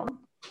where they're from?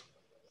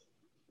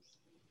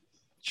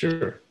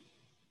 Sure.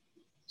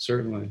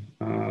 Certainly.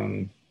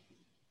 I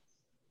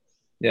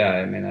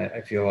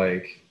feel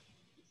like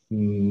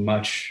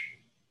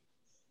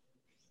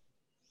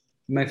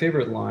my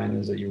favorite line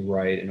is that you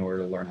write in order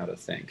to learn how to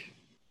think,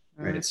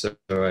 right? Mm-hmm.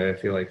 So I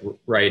feel like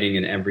writing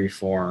in every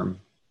form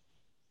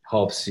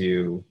helps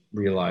you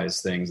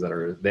realize things that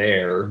are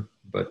there,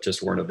 but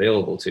just weren't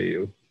available to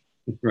you,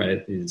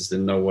 right? You just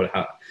didn't know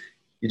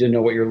you didn't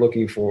know what you're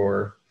looking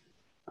for.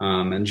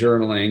 And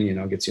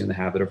journaling, gets you in the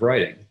habit of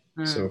writing.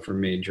 Mm. So for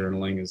me,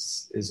 journaling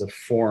is a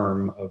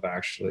form of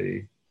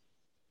actually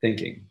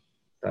thinking.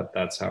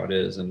 That's how it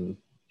is. And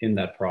in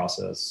that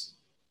process,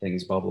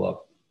 things bubble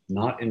up,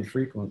 not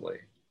infrequently.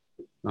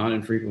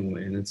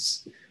 And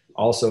it's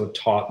also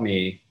taught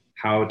me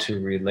how to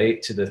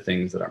relate to the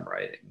things that I'm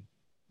writing.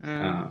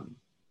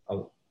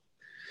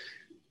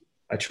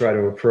 I try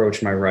to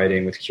approach my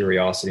writing with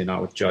curiosity,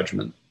 not with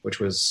judgment, which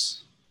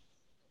was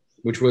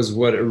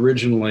what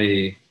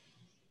originally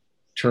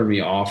turned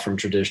me off from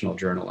traditional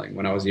journaling.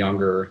 When I was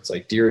younger, it's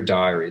like, dear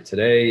diary,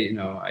 today,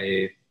 I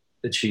ate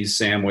the cheese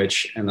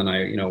sandwich, and then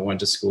I, went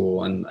to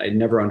school, and I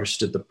never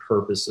understood the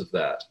purpose of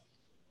that.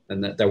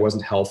 And that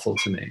wasn't helpful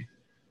to me.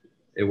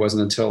 It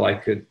wasn't until I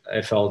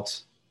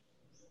felt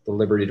the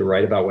liberty to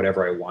write about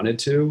whatever I wanted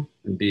to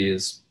and be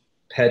as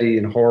petty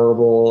and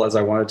horrible as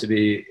I wanted to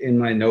be in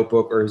my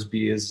notebook, or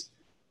be as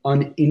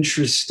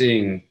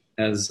uninteresting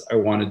as I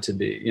wanted to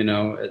be.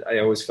 I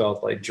always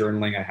felt like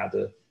journaling, I had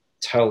to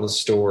tell the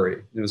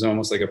story. It was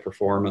almost like a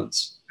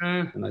performance.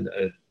 And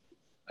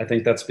I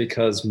think that's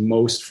because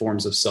most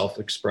forms of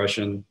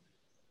self-expression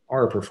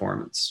are a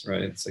performance,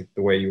 right? It's like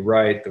the way you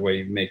write, the way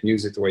you make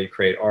music, the way you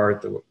create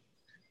art.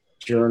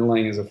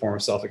 Journaling is a form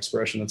of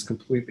self-expression that's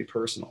completely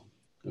personal.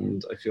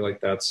 And I feel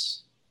like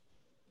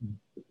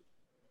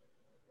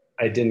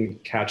I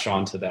didn't catch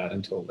on to that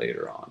until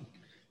later on.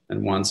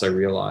 And once I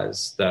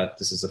realized that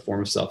this is a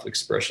form of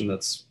self-expression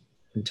that's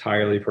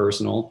entirely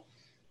personal,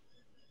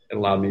 it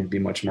allowed me to be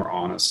much more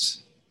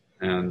honest,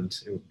 and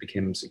it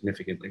became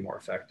significantly more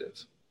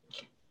effective.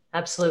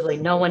 Absolutely.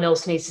 No one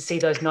else needs to see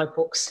those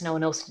notebooks. No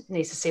one else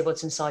needs to see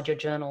what's inside your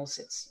journals.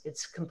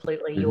 It's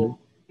completely your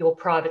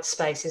private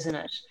space, isn't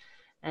it?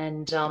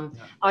 And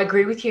I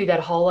agree with you, that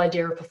whole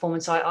idea of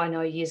performance. I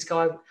know years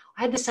ago,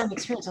 I had the same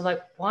experience. I'm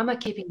like, why am I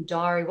keeping a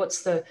diary? It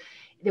was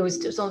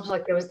almost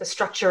like there was the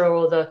structure,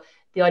 or the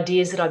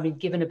ideas that I'd been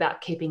given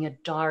about keeping a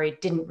diary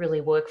didn't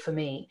really work for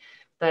me.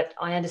 But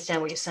I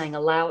understand what you're saying.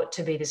 Allow it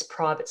to be this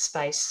private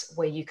space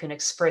where you can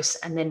express,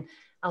 and then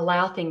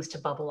allow things to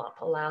bubble up,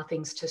 allow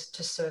things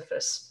to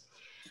surface.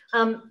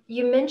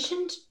 You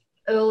mentioned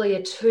earlier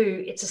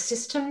too, it's a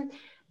system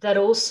that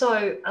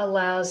also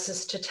allows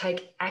us to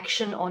take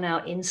action on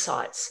our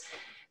insights.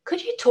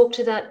 Could you talk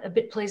to that a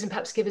bit, please, and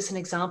perhaps give us an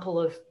example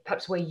of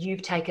perhaps where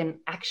you've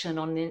taken action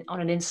on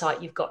an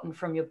insight you've gotten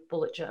from your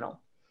bullet journal?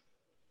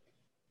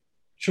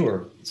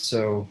 Sure.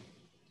 So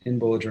in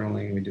bullet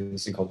journaling, we do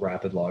this thing called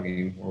rapid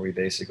logging, where we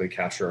basically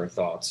capture our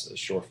thoughts as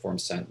short form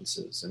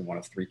sentences in one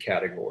of three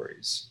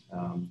categories: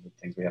 the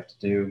things we have to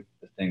do,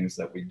 the things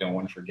that we don't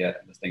want to forget,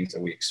 and the things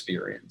that we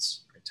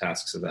experience,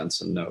 tasks,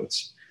 events, and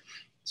notes.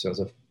 So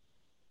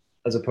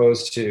as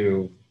opposed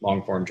to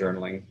long form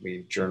journaling,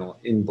 we journal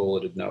in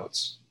bulleted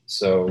notes.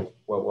 So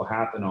what will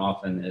happen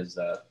often is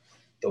that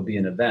there'll be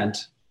an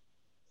event,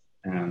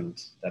 and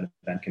that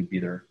event can be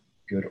either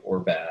good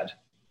or bad.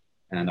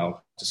 And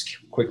I'll just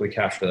quickly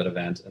capture that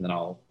event, and then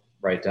I'll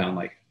write down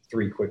like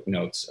 3 quick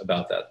notes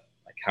about that,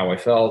 like how I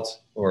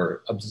felt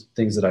or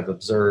things that I've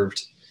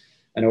observed.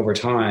 And over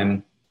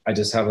time, I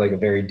just have like a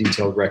very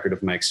detailed record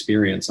of my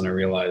experience. And I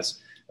realize,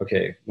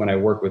 okay, when I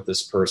work with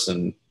this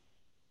person,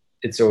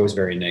 it's always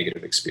very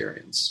negative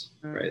experience,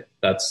 right?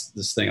 That's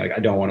this thing, like,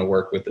 I don't want to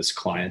work with this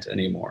client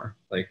anymore.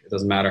 Like, it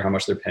doesn't matter how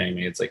much they're paying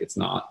me. It's like,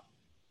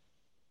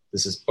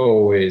 this is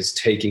always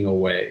taking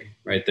away,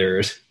 right?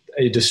 There's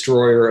a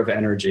destroyer of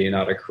energy,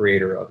 not a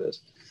creator of it.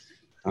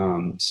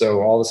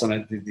 So all of a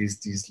sudden,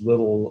 these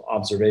little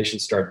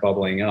observations start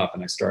bubbling up,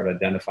 and I start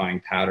identifying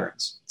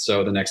patterns.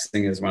 So the next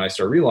thing is when I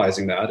start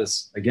realizing that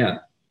is, again,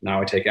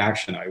 now I take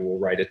action. I will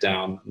write it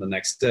down the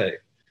next day.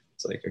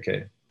 It's like,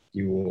 okay,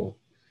 you will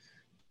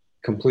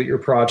complete your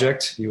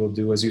project. You will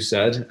do as you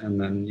said, and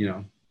then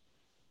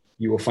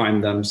you will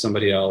find them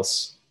somebody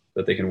else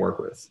that they can work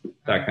with.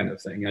 That kind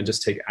of thing. And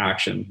just take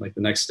action. Like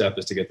the next step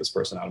is to get this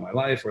person out of my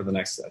life, or the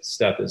next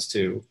step is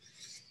to,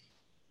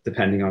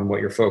 depending on what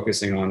you're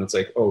focusing on, it's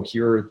like, oh,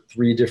 here are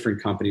 3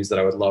 different companies that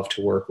I would love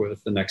to work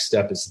with. The next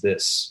step is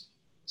this.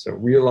 So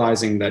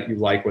realizing that you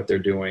like what they're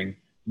doing,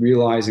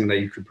 realizing that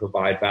you could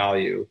provide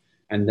value,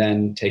 and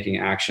then taking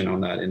action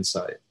on that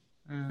insight,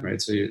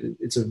 right? So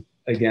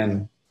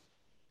again,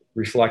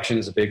 reflection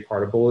is a big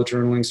part of bullet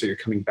journaling. So you're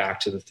coming back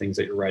to the things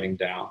that you're writing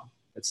down.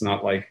 It's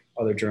not like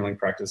other journaling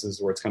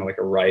practices where it's kind of like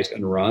a write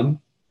and run,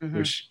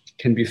 which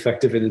can be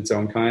effective in its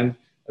own kind.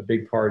 A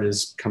big part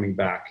is coming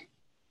back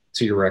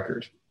to your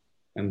record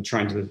and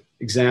trying to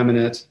examine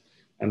it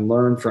and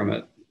learn from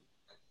it.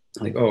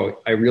 Like, oh,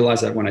 I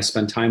realize that when I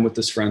spend time with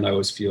this friend, I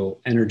always feel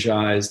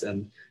energized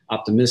and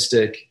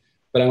optimistic,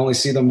 but I only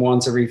see them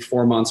once every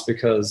 4 months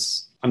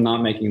because I'm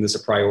not making this a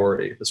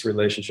priority, this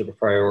relationship a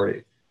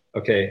priority.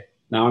 Okay,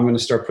 now I'm going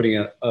to start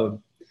putting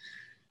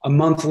a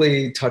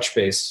monthly touch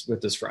base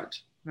with this friend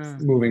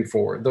moving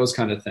forward, those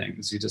kind of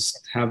things. You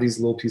just have these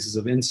little pieces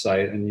of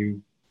insight and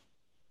you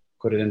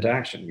put it into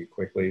action. You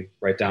quickly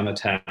write down a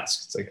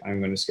task. It's like, I'm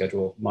going to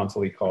schedule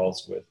monthly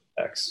calls with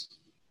X.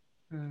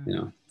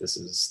 This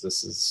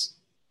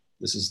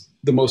is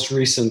the most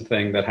recent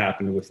thing that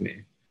happened with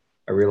me.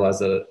 I realized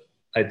that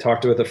I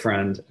talked with a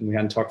friend and we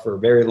hadn't talked for a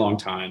very long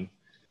time.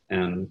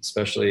 And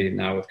especially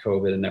now with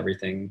COVID and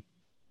everything,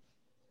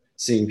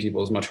 seeing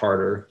people is much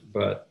harder,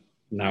 but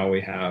now we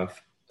have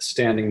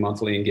standing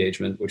monthly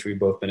engagement, which we've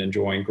both been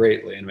enjoying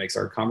greatly, and makes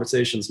our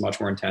conversations much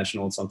more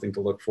intentional and something to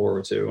look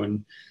forward to.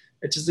 And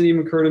it just didn't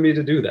even occur to me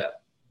to do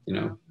that,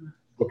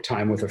 book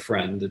time with a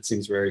friend. It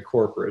seems very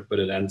corporate, but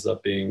it ends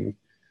up being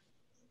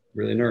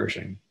really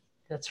nourishing.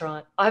 That's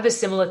right. I have a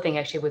similar thing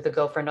actually with a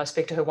girlfriend. I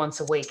speak to her once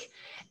a week,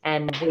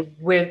 and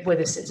we're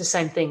it's the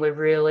same thing. We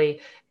really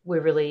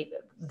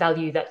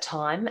value that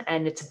time,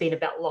 and it's been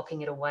about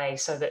locking it away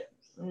so that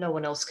no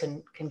one else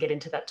can get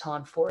into that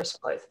time for us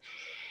both.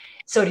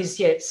 So it is,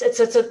 yeah,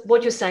 it's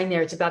what you're saying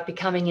there. It's about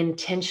becoming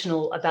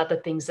intentional about the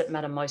things that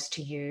matter most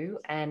to you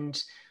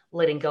and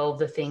letting go of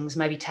the things,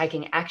 maybe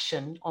taking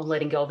action on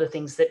letting go of the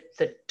things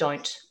that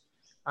don't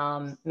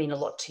mean a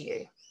lot to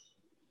you.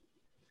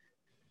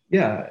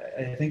 Yeah,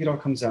 I think it all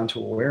comes down to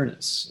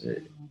awareness.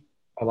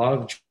 A lot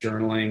of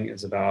journaling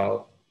is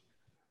about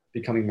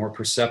becoming more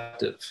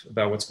perceptive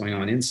about what's going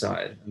on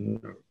inside, and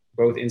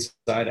both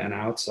inside and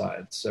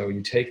outside. So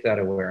you take that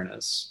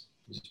awareness,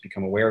 you just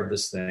become aware of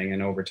this thing,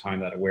 and over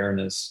time that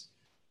awareness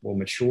will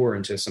mature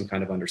into some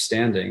kind of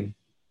understanding,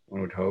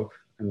 one would hope,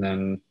 and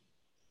then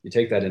you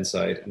take that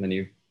insight and then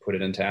you put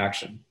it into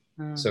action.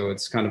 So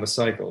it's kind of a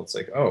cycle. It's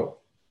like, oh,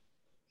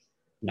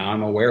 now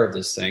I'm aware of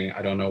this thing.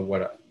 I don't know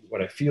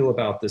what I feel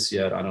about this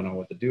yet. I don't know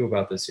what to do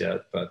about this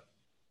yet, but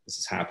this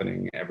is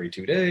happening every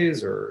 2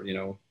 days, or,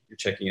 you're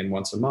checking in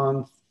once a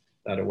month.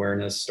 That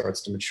awareness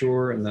starts to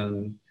mature, and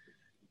then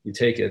you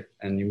take it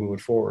and you move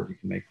it forward. You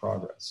can make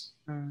progress.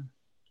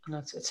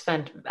 It's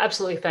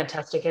absolutely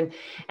fantastic. And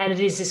it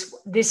is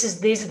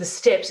these are the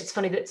steps. It's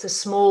funny that it's the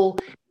small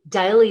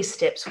daily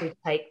steps we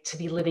take to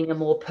be living a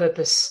more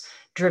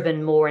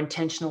purpose-driven, more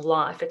intentional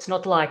life. It's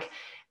not like,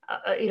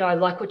 I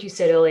like what you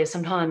said earlier.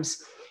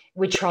 Sometimes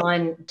we try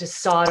and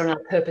decide on our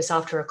purpose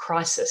after a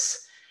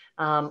crisis,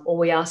 or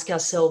we ask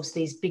ourselves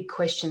these big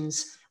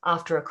questions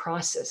after a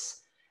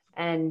crisis.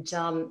 And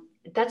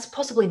that's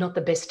possibly not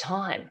the best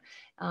time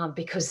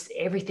because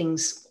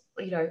everything's,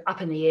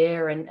 up in the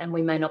air and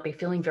we may not be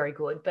feeling very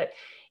good. But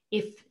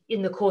if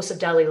in the course of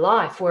daily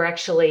life, we're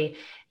actually,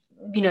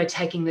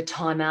 taking the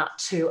time out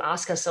to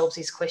ask ourselves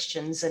these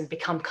questions and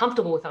become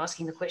comfortable with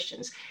asking the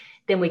questions,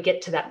 then we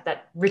get to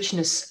that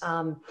richness,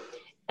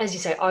 as you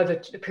say, over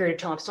a period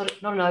of time.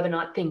 It's not an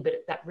overnight thing,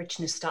 but that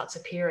richness starts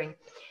appearing.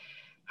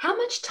 How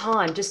much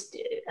time,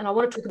 and I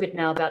want to talk a bit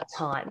now about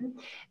time,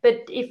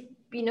 but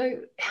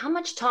how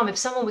much time, if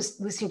someone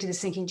was listening to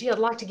this thinking, gee, I'd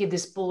like to give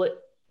this bullet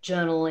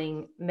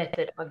journaling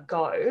method a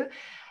go,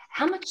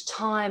 how much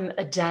time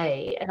a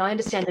day, and I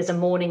understand there's a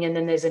morning and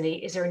then is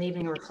there an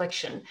evening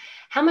reflection,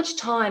 how much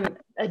time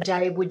a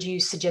day would you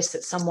suggest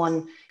that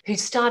someone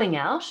who's starting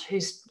out,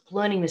 who's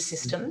learning the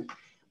system,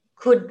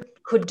 could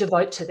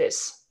devote to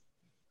this?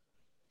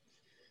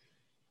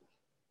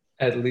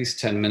 At least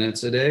 10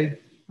 minutes a day.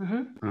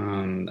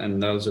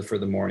 And those are for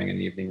the morning and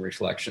evening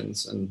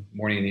reflections. And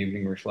morning and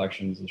evening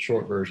reflections, the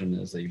short version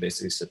is that you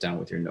basically sit down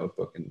with your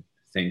notebook and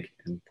think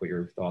and put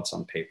your thoughts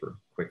on paper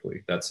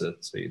quickly. That's it.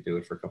 So you do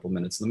it for a couple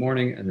minutes in the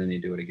morning, and then you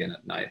do it again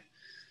at night.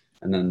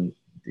 And then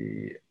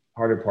the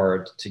harder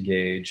part to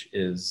gauge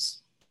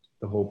is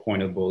the whole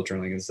point of bullet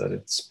journaling is that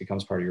it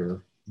becomes part of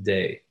your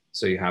day.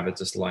 So you have it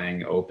just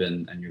lying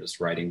open and you're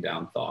just writing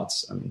down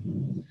thoughts,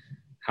 and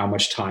how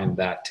much time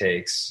that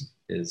takes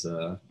is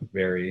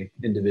very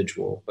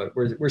individual. But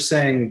we're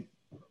saying,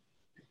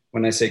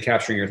 when I say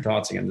capturing your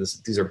thoughts again,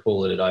 these are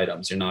bulleted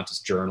items. You're not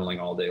just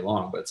journaling all day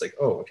long, but it's like,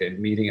 oh, okay,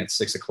 meeting at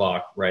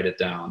 6:00, write it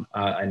down.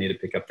 I need to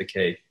pick up the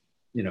cake.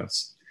 You're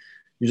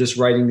just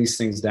writing these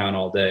things down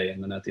all day,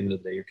 and then at the end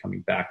of the day, you're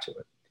coming back to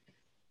it.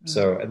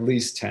 So at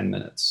least 10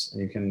 minutes.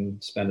 You can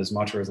spend as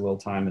much or as little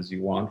time as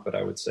you want, but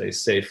I would say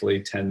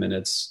safely 10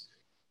 minutes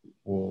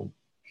will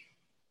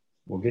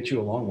get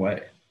you a long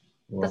way.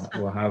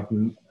 Will have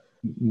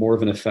more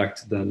of an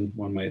effect than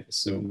one might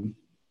assume.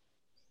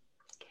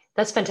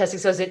 That's fantastic.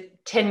 So is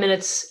it 10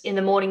 minutes in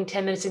the morning,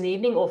 10 minutes in the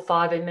evening, or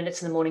 5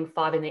 minutes in the morning,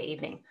 5 in the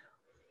evening?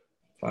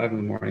 5 in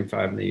the morning,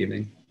 5 in the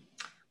evening.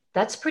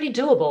 That's pretty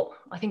doable.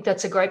 I think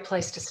that's a great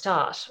place to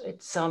start.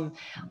 It's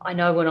I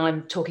know when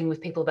I'm talking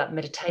with people about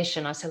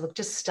meditation, I say, look,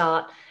 just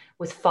start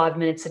with 5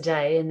 minutes a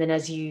day, and then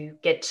as you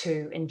get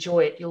to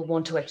enjoy it, you'll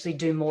want to actually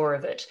do more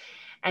of it.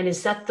 And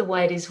is that the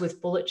way it is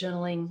with bullet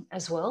journaling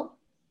as well?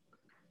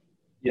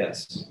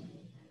 Yes.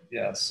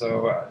 Yeah.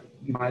 So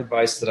my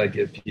advice that I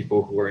give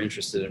people who are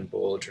interested in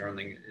bullet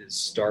journaling is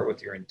start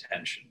with your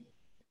intention.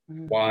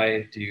 Mm-hmm.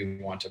 Why do you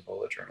want to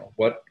bullet journal?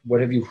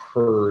 What have you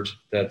heard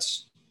that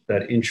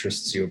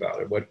interests you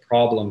about it? What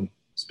problem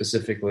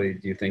specifically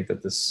do you think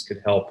that this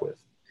could help with?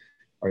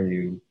 Are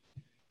you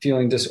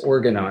feeling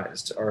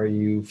disorganized? Are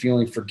you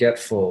feeling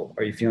forgetful?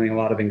 Are you feeling a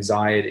lot of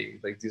anxiety?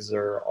 Like, these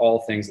are all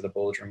things that a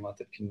bullet journal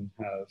method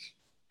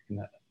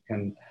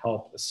can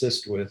help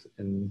assist with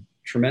in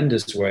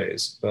tremendous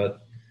ways.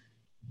 But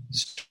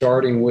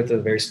starting with a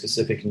very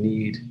specific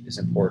need is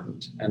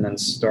important, and then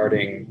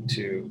starting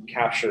to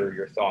capture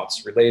your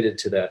thoughts related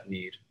to that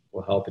need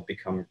will help it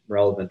become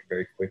relevant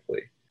very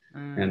quickly.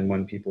 And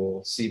when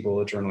people see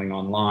bullet journaling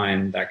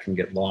online, that can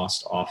get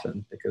lost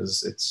often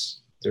because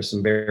there's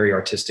some very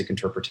artistic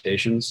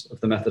interpretations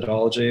of the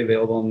methodology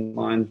available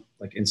online,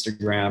 like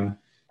Instagram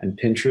and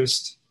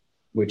Pinterest,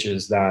 which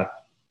is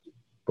that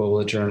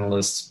bullet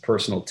journalist's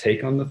personal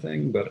take on the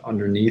thing. But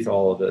underneath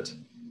all of it,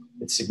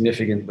 it's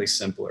significantly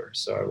simpler.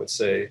 So I would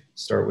say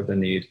start with a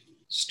need,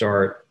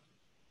 start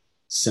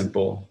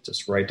simple,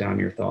 just write down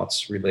your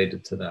thoughts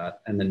related to that,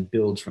 and then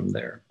build from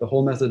there. The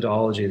whole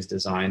methodology is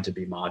designed to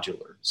be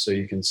modular, so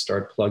you can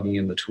start plugging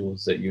in the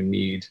tools that you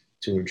need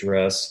to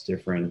address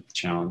different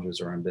challenges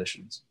or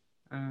ambitions.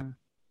 No,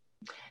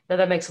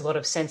 that makes a lot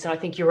of sense. And I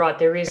think you're right.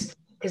 There is,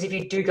 because if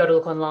you do go to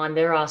look online,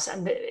 there are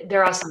some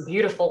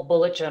beautiful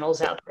bullet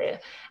journals out there.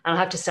 And I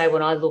have to say,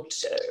 when I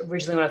looked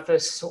originally, when I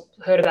first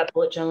heard about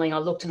bullet journaling, I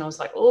looked and I was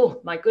like, oh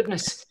my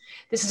goodness,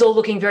 this is all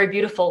looking very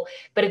beautiful.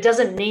 But it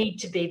doesn't need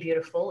to be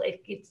beautiful.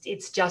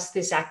 It's just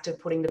this act of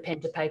putting the pen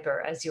to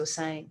paper, as you're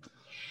saying.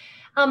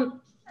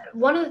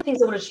 One of the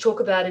things I wanted to talk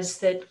about is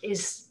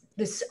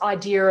this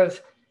idea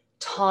of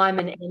time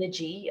and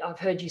energy. I've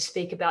heard you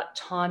speak about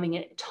time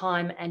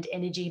and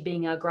energy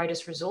being our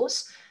greatest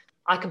resource.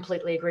 I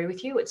completely agree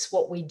with you. It's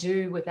what we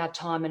do with our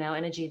time and our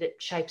energy that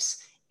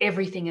shapes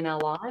everything in our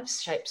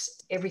lives,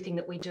 shapes everything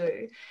that we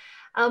do.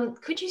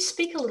 Could you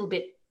speak a little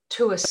bit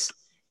to us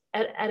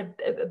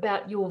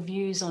about your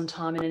views on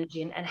time and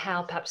energy and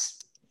how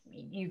perhaps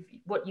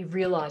what you've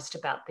realized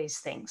about these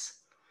things?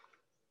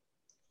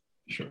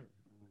 Sure.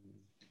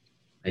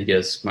 I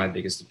guess my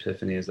biggest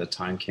epiphany is that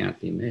time can't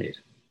be made.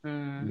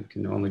 It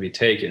can only be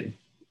taken,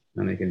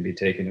 and it can be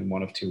taken in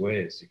one of two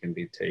ways. It can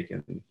be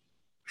taken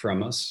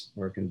from us,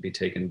 or it can be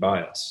taken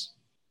by us.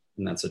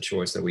 And that's a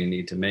choice that we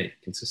need to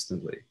make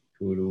consistently.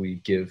 Who do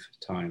we give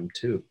time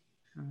to?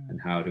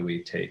 And how do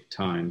we take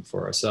time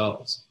for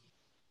ourselves?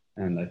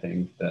 And I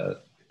think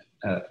that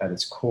at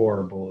its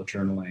core, bullet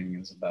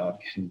journaling is about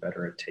getting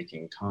better at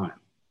taking time.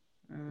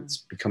 It's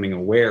becoming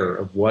aware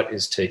of what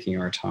is taking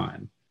our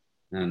time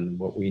and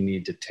what we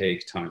need to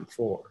take time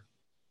for.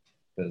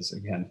 Because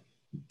again,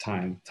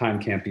 time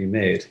can't be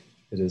made.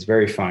 It is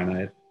very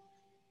finite.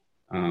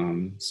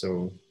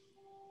 So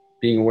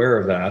being aware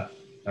of that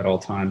at all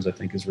times, I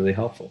think, is really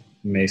helpful.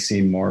 It may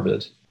seem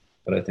morbid,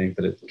 but I think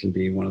that it can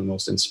be one of the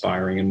most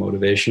inspiring and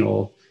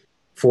motivational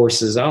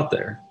forces out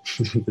there.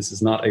 This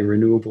is not a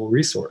renewable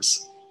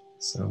resource,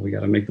 so we got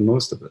to make the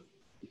most of it.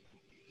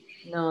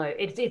 No,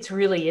 it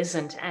really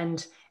isn't.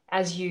 And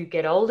as you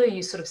get older,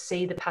 you sort of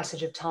see the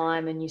passage of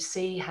time, and you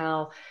see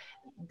how,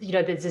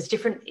 there's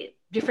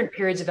different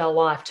periods of our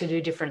life to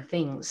do different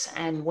things.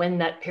 And when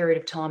that period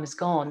of time is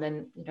gone,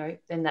 then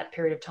that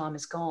period of time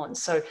is gone.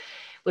 So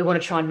we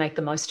want to try and make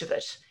the most of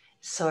it.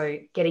 So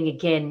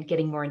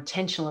getting more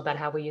intentional about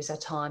how we use our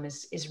time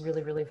is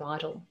really, really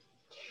vital.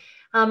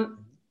 I've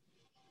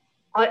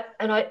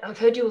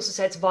heard you also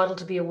say it's vital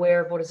to be aware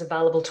of what is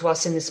available to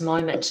us in this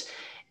moment,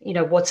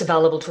 what's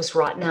available to us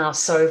right now.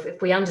 So if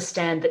we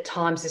understand that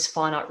time's this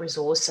finite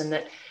resource,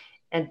 and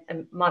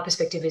my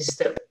perspective is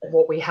that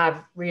what we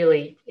have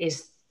really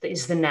is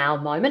the now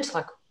moment,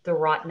 like the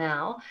right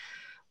now.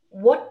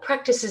 What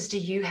practices do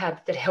you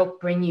have that help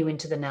bring you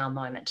into the now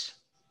moment?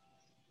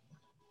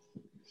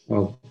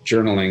 Well,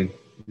 journaling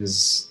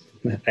is,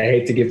 I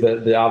hate to give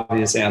the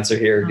obvious answer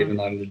here, given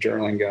that I'm the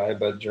journaling guy,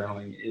 but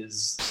journaling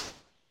is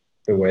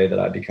the way that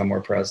I become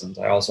more present.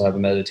 I also have a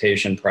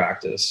meditation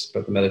practice,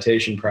 but the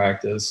meditation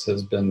practice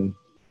has been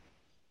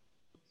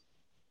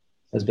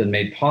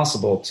made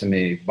possible to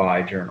me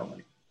by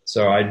journaling.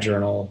 So I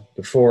journal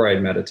before I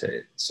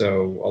meditate.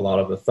 So a lot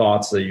of the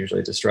thoughts that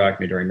usually distract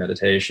me during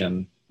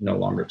meditation no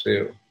longer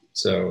do.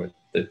 So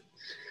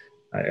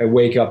I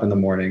wake up in the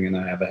morning and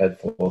I have a head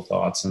full of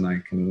thoughts, and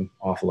I can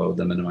offload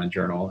them into my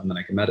journal, and then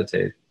I can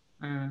meditate.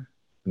 I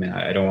mean,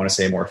 I don't want to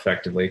say more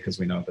effectively, because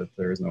we know that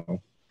there is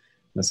no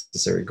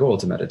necessary goal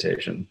to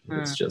meditation.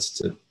 It's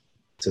just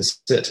to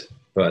sit.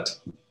 But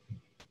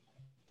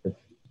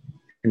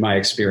in my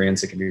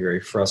experience, it can be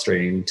very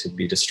frustrating to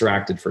be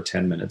distracted for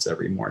 10 minutes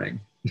every morning,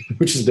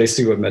 which is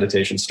basically what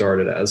meditation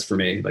started as for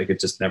me. Like,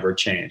 it just never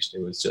changed.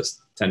 It was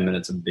just 10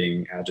 minutes of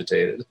being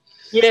agitated.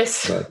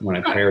 Yes. But when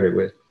I paired it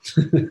with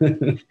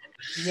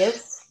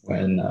yes,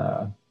 when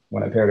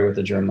I paired it with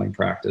the journaling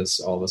practice,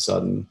 all of a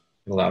sudden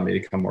it allowed me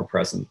to become more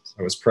present.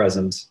 I was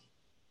present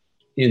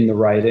in the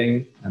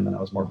writing, and then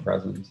I was more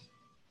present,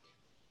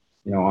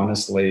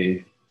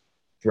 honestly,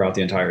 throughout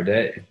the entire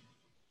day.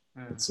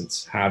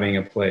 It's having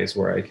a place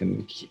where I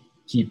can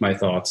keep my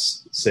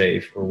thoughts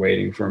safe or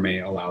waiting for me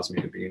allows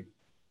me to be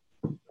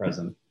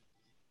present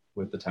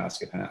with the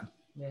task at hand.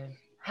 Yeah.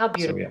 How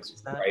beautiful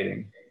is that?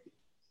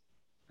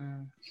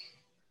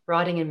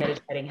 Writing and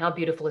meditating, how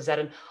beautiful is that?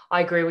 And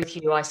I agree with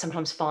you. I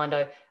sometimes find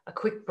a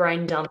quick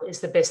brain dump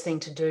is the best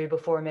thing to do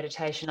before a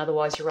meditation.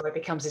 Otherwise, you're right, it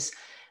becomes this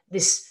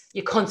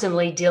you're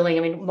constantly dealing.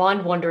 I mean,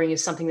 mind wandering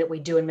is something that we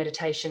do in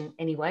meditation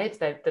anyway. It's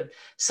the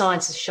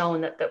science has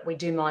shown that we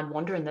do mind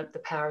wander, and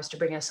the power is to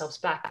bring ourselves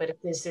back. But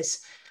if there's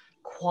this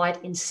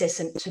quite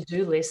incessant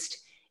to-do list,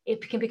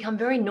 it can become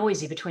very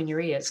noisy between your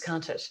ears,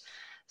 can't it?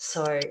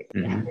 So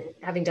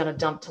having done a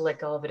dump to let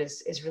go of it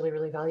is really,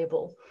 really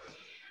valuable.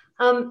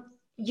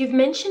 You've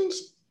mentioned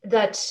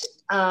that,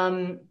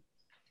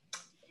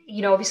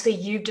 obviously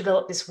you've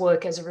developed this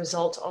work as a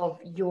result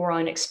of your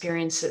own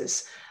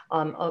experiences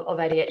of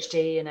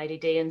ADHD and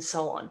ADD and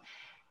so on.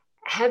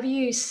 Have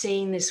you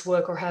seen this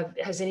work, or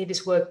has any of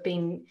this work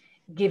been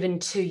given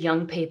to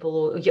young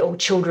people or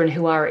children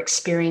who are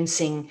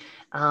experiencing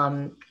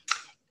ADHD,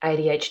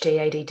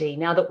 ADD?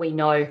 Now that we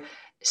know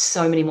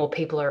so many more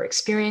people are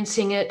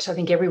experiencing it,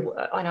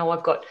 I know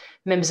I've got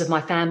members of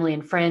my family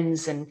and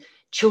friends and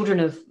children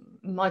of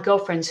my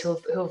girlfriends who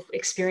are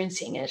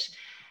experiencing it.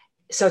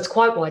 So it's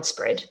quite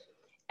widespread.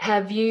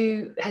 Has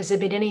there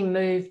been any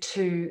move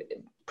to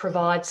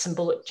provide some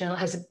bullet journal?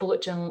 Has a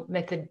bullet journal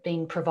method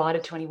been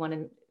provided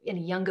to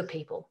any younger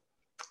people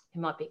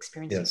who might be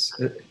experiencing? Yes,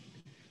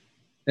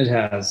 it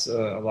has.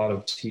 A lot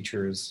of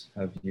teachers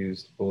have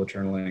used bullet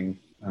journaling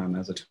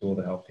as a tool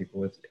to help people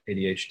with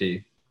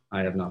ADHD.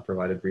 I have not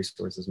provided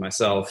resources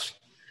myself,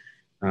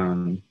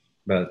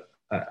 but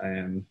I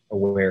am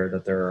aware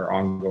that there are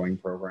ongoing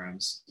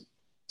programs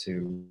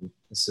to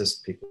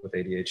assist people with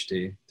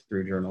ADHD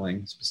through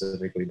journaling,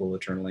 specifically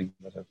bullet journaling,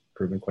 that have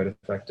proven quite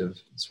effective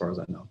as far as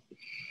I know.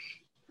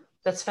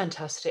 That's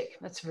fantastic.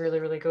 That's really,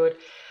 really good.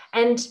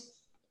 And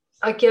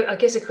I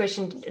guess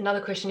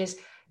another question is,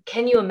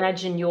 can you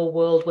imagine your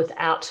world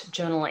without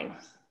journaling?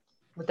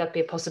 Would that be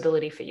a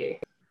possibility for you?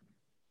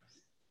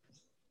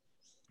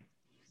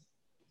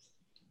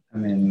 I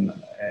mean,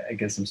 I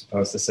guess I'm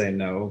supposed to say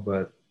no,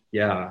 but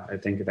yeah, I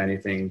think if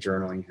anything,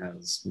 journaling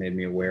has made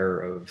me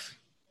aware of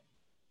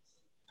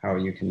how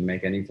you can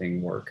make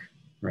anything work,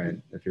 right?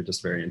 If you're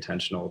just very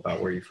intentional about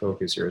where you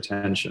focus your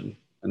attention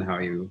and how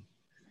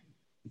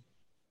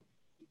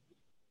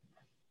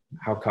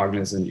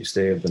cognizant you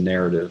stay of the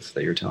narrative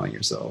that you're telling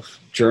yourself.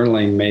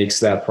 Journaling makes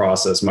that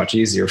process much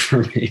easier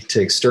for me.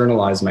 To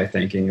externalize my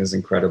thinking is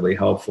incredibly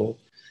helpful.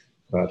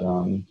 But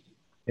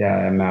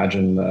I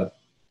imagine that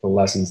the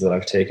lessons that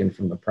I've taken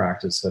from the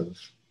practice have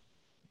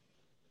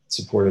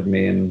supported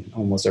me in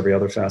almost every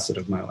other facet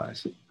of my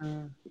life.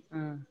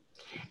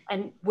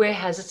 And where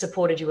has it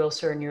supported you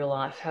elsewhere in your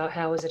life?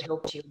 How has it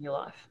helped you in your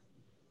life?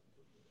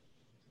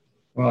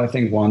 Well, I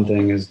think one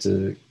thing is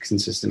to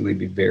consistently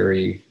be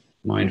very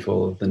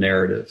mindful of the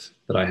narrative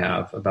that I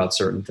have about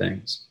certain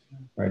things,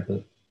 right?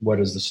 What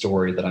is the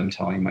story that I'm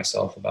telling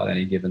myself about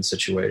any given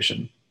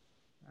situation,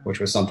 which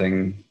was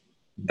something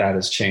that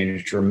has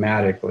changed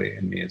dramatically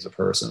in me as a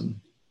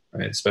person,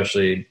 right?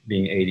 Especially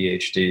being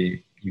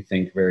ADHD, you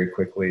think very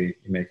quickly,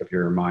 you make up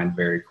your mind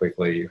very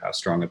quickly, you have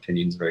strong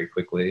opinions very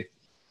quickly.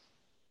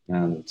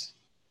 And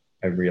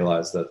I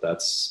realized that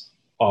that's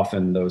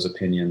often those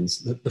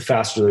opinions, the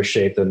faster they're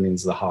shaped, that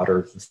means the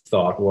hotter the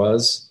thought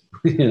was,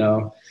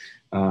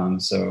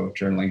 So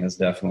journaling has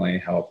definitely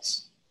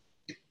helped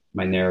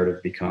my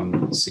narrative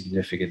become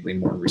significantly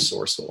more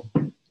resourceful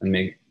and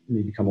make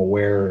me become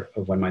aware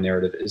of when my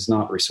narrative is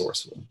not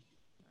resourceful.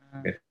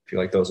 I feel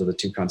like those are the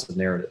two kinds of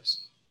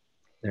narratives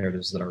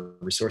that are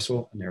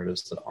resourceful and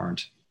narratives that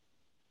aren't.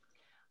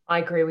 I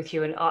agree with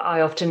you. And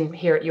I often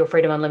hear at Your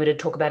Freedom Unlimited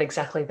talk about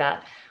exactly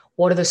that.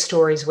 What are the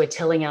stories we're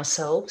telling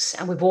ourselves?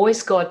 And we've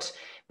always got,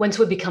 once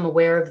we become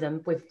aware of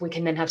them, we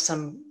can then have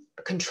some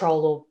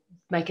control or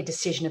make a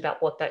decision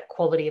about what that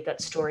quality of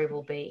that story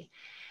will be.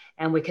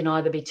 And we can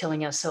either be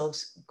telling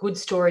ourselves good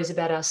stories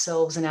about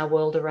ourselves and our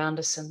world around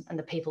us and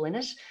the people in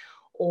it,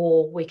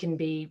 or we can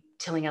be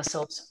telling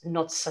ourselves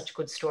not such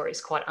good stories,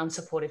 quite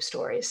unsupportive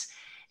stories.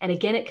 And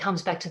again, it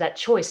comes back to that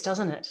choice,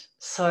 doesn't it?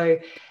 So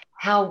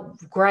how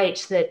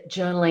great that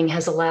journaling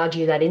has allowed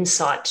you that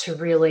insight to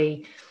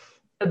really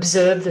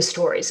observe the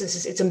stories.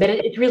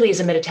 It really is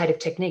a meditative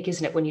technique,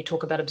 isn't it? When you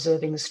talk about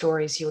observing the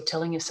stories you're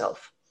telling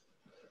yourself.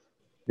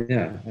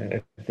 Yeah,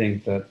 I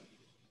think that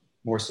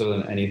more so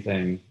than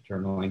anything,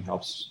 journaling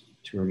helps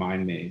to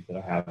remind me that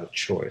I have a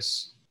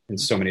choice in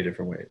so many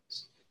different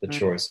ways. The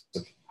choice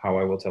of how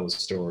I will tell the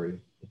story,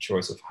 the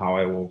choice of how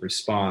I will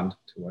respond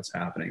to what's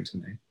happening to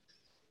me.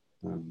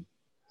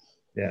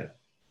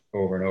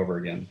 Over and over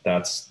again.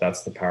 That's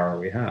the power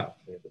we have.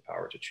 We have the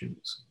power to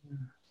choose.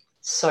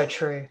 So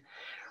true.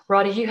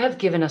 Ryder, you have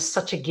given us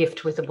such a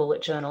gift with a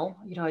bullet journal.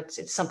 You know,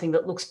 it's something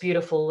that looks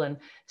beautiful and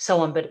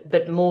so on,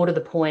 but more to the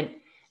point.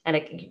 And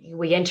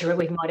we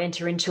might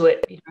enter into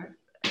it, you know,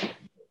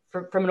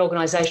 from an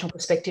organizational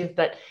perspective,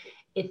 but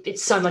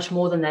it's so much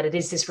more than that. It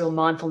is this real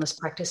mindfulness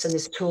practice and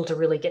this tool to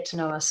really get to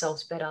know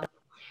ourselves better.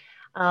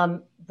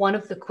 One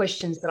of the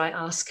questions that I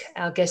ask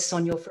our guests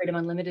on Your Freedom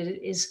Unlimited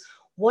is,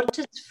 what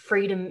does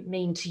freedom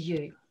mean to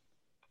you?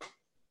 I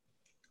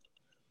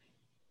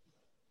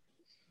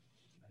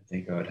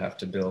think I would have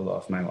to build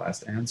off my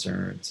last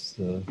answer. It's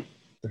the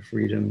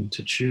freedom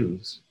to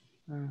choose.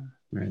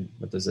 Right?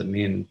 What does it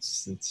mean?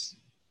 It's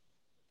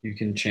you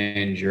can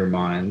change your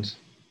mind.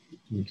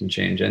 You can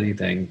change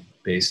anything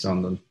based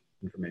on the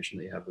information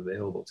that you have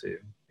available to you.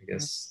 I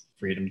guess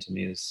freedom to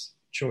me is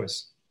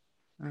choice.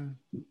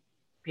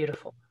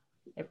 Beautiful.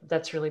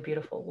 That's really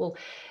beautiful. Well,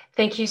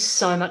 thank you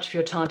so much for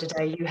your time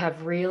today. You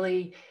have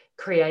really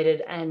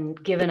created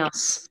and given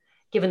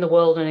the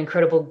world an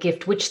incredible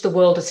gift, which the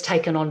world has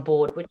taken on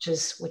board, which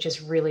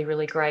is really,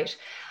 really great.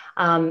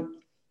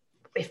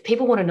 If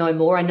people want to know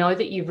more, I know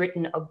that you've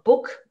written a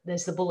book.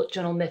 There's the Bullet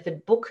Journal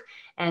Method book,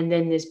 and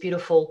then there's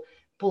beautiful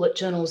bullet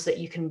journals that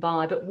you can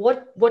buy. But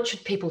what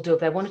should people do if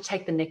they want to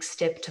take the next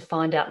step to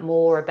find out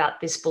more about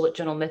this bullet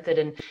journal method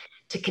and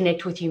to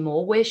connect with you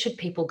more? Where should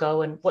people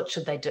go and what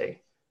should they do?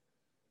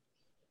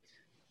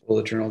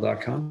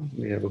 bulletjournal.com.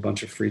 We have a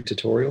bunch of free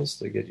tutorials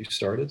that get you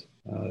started.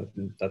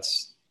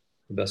 That's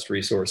the best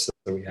resource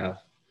that we have.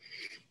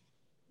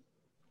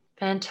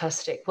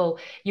 Fantastic. Well,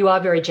 you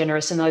are very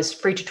generous and those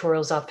free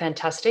tutorials are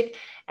fantastic.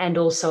 And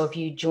also if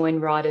you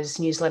join Ryder's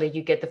newsletter,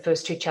 you get the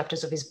first 2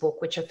 chapters of his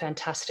book, which are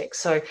fantastic.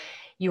 So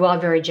you are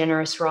very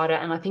generous, Ryder.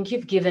 And I think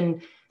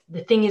the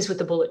thing is with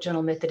the bullet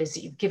journal method is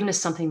that you've given us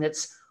something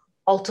that's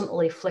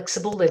ultimately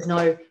flexible. There's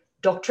no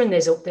doctrine.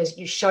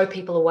 You show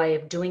people a way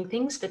of doing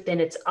things, but then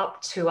it's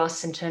up to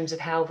us in terms of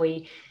how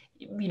we,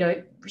 you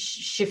know,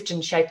 shift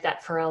and shape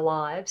that for our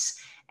lives.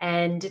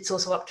 And it's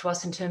also up to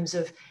us in terms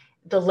of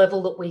the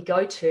level that we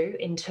go to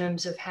in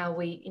terms of how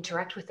we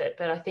interact with it.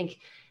 But I think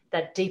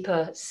that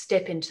deeper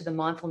step into the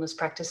mindfulness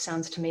practice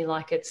sounds to me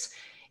like it's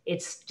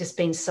just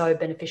been so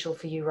beneficial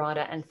for you,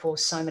 Ryder, and for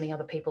so many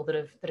other people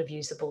that have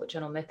used the bullet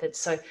journal method.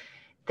 So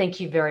thank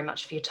you very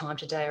much for your time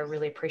today. I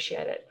really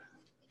appreciate it.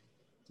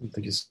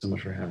 Thank you so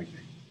much for having me.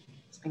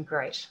 It's been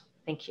great.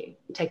 Thank you.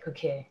 Take good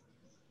care.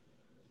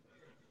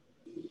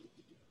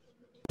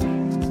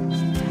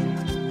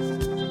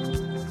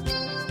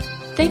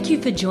 Thank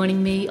you for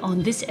joining me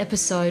on this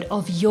episode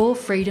of Your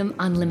Freedom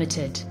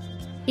Unlimited.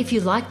 If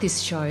you like this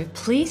show,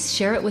 please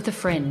share it with a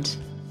friend.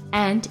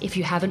 And if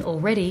you haven't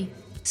already,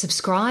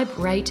 subscribe,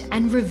 rate,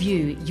 and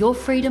review Your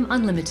Freedom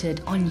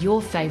Unlimited on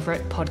your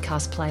favourite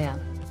podcast player.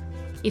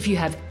 If you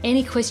have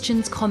any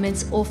questions,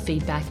 comments, or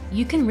feedback,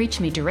 you can reach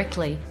me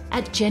directly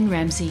at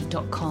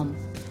jenramsey.com.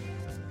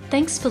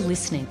 Thanks for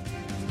listening.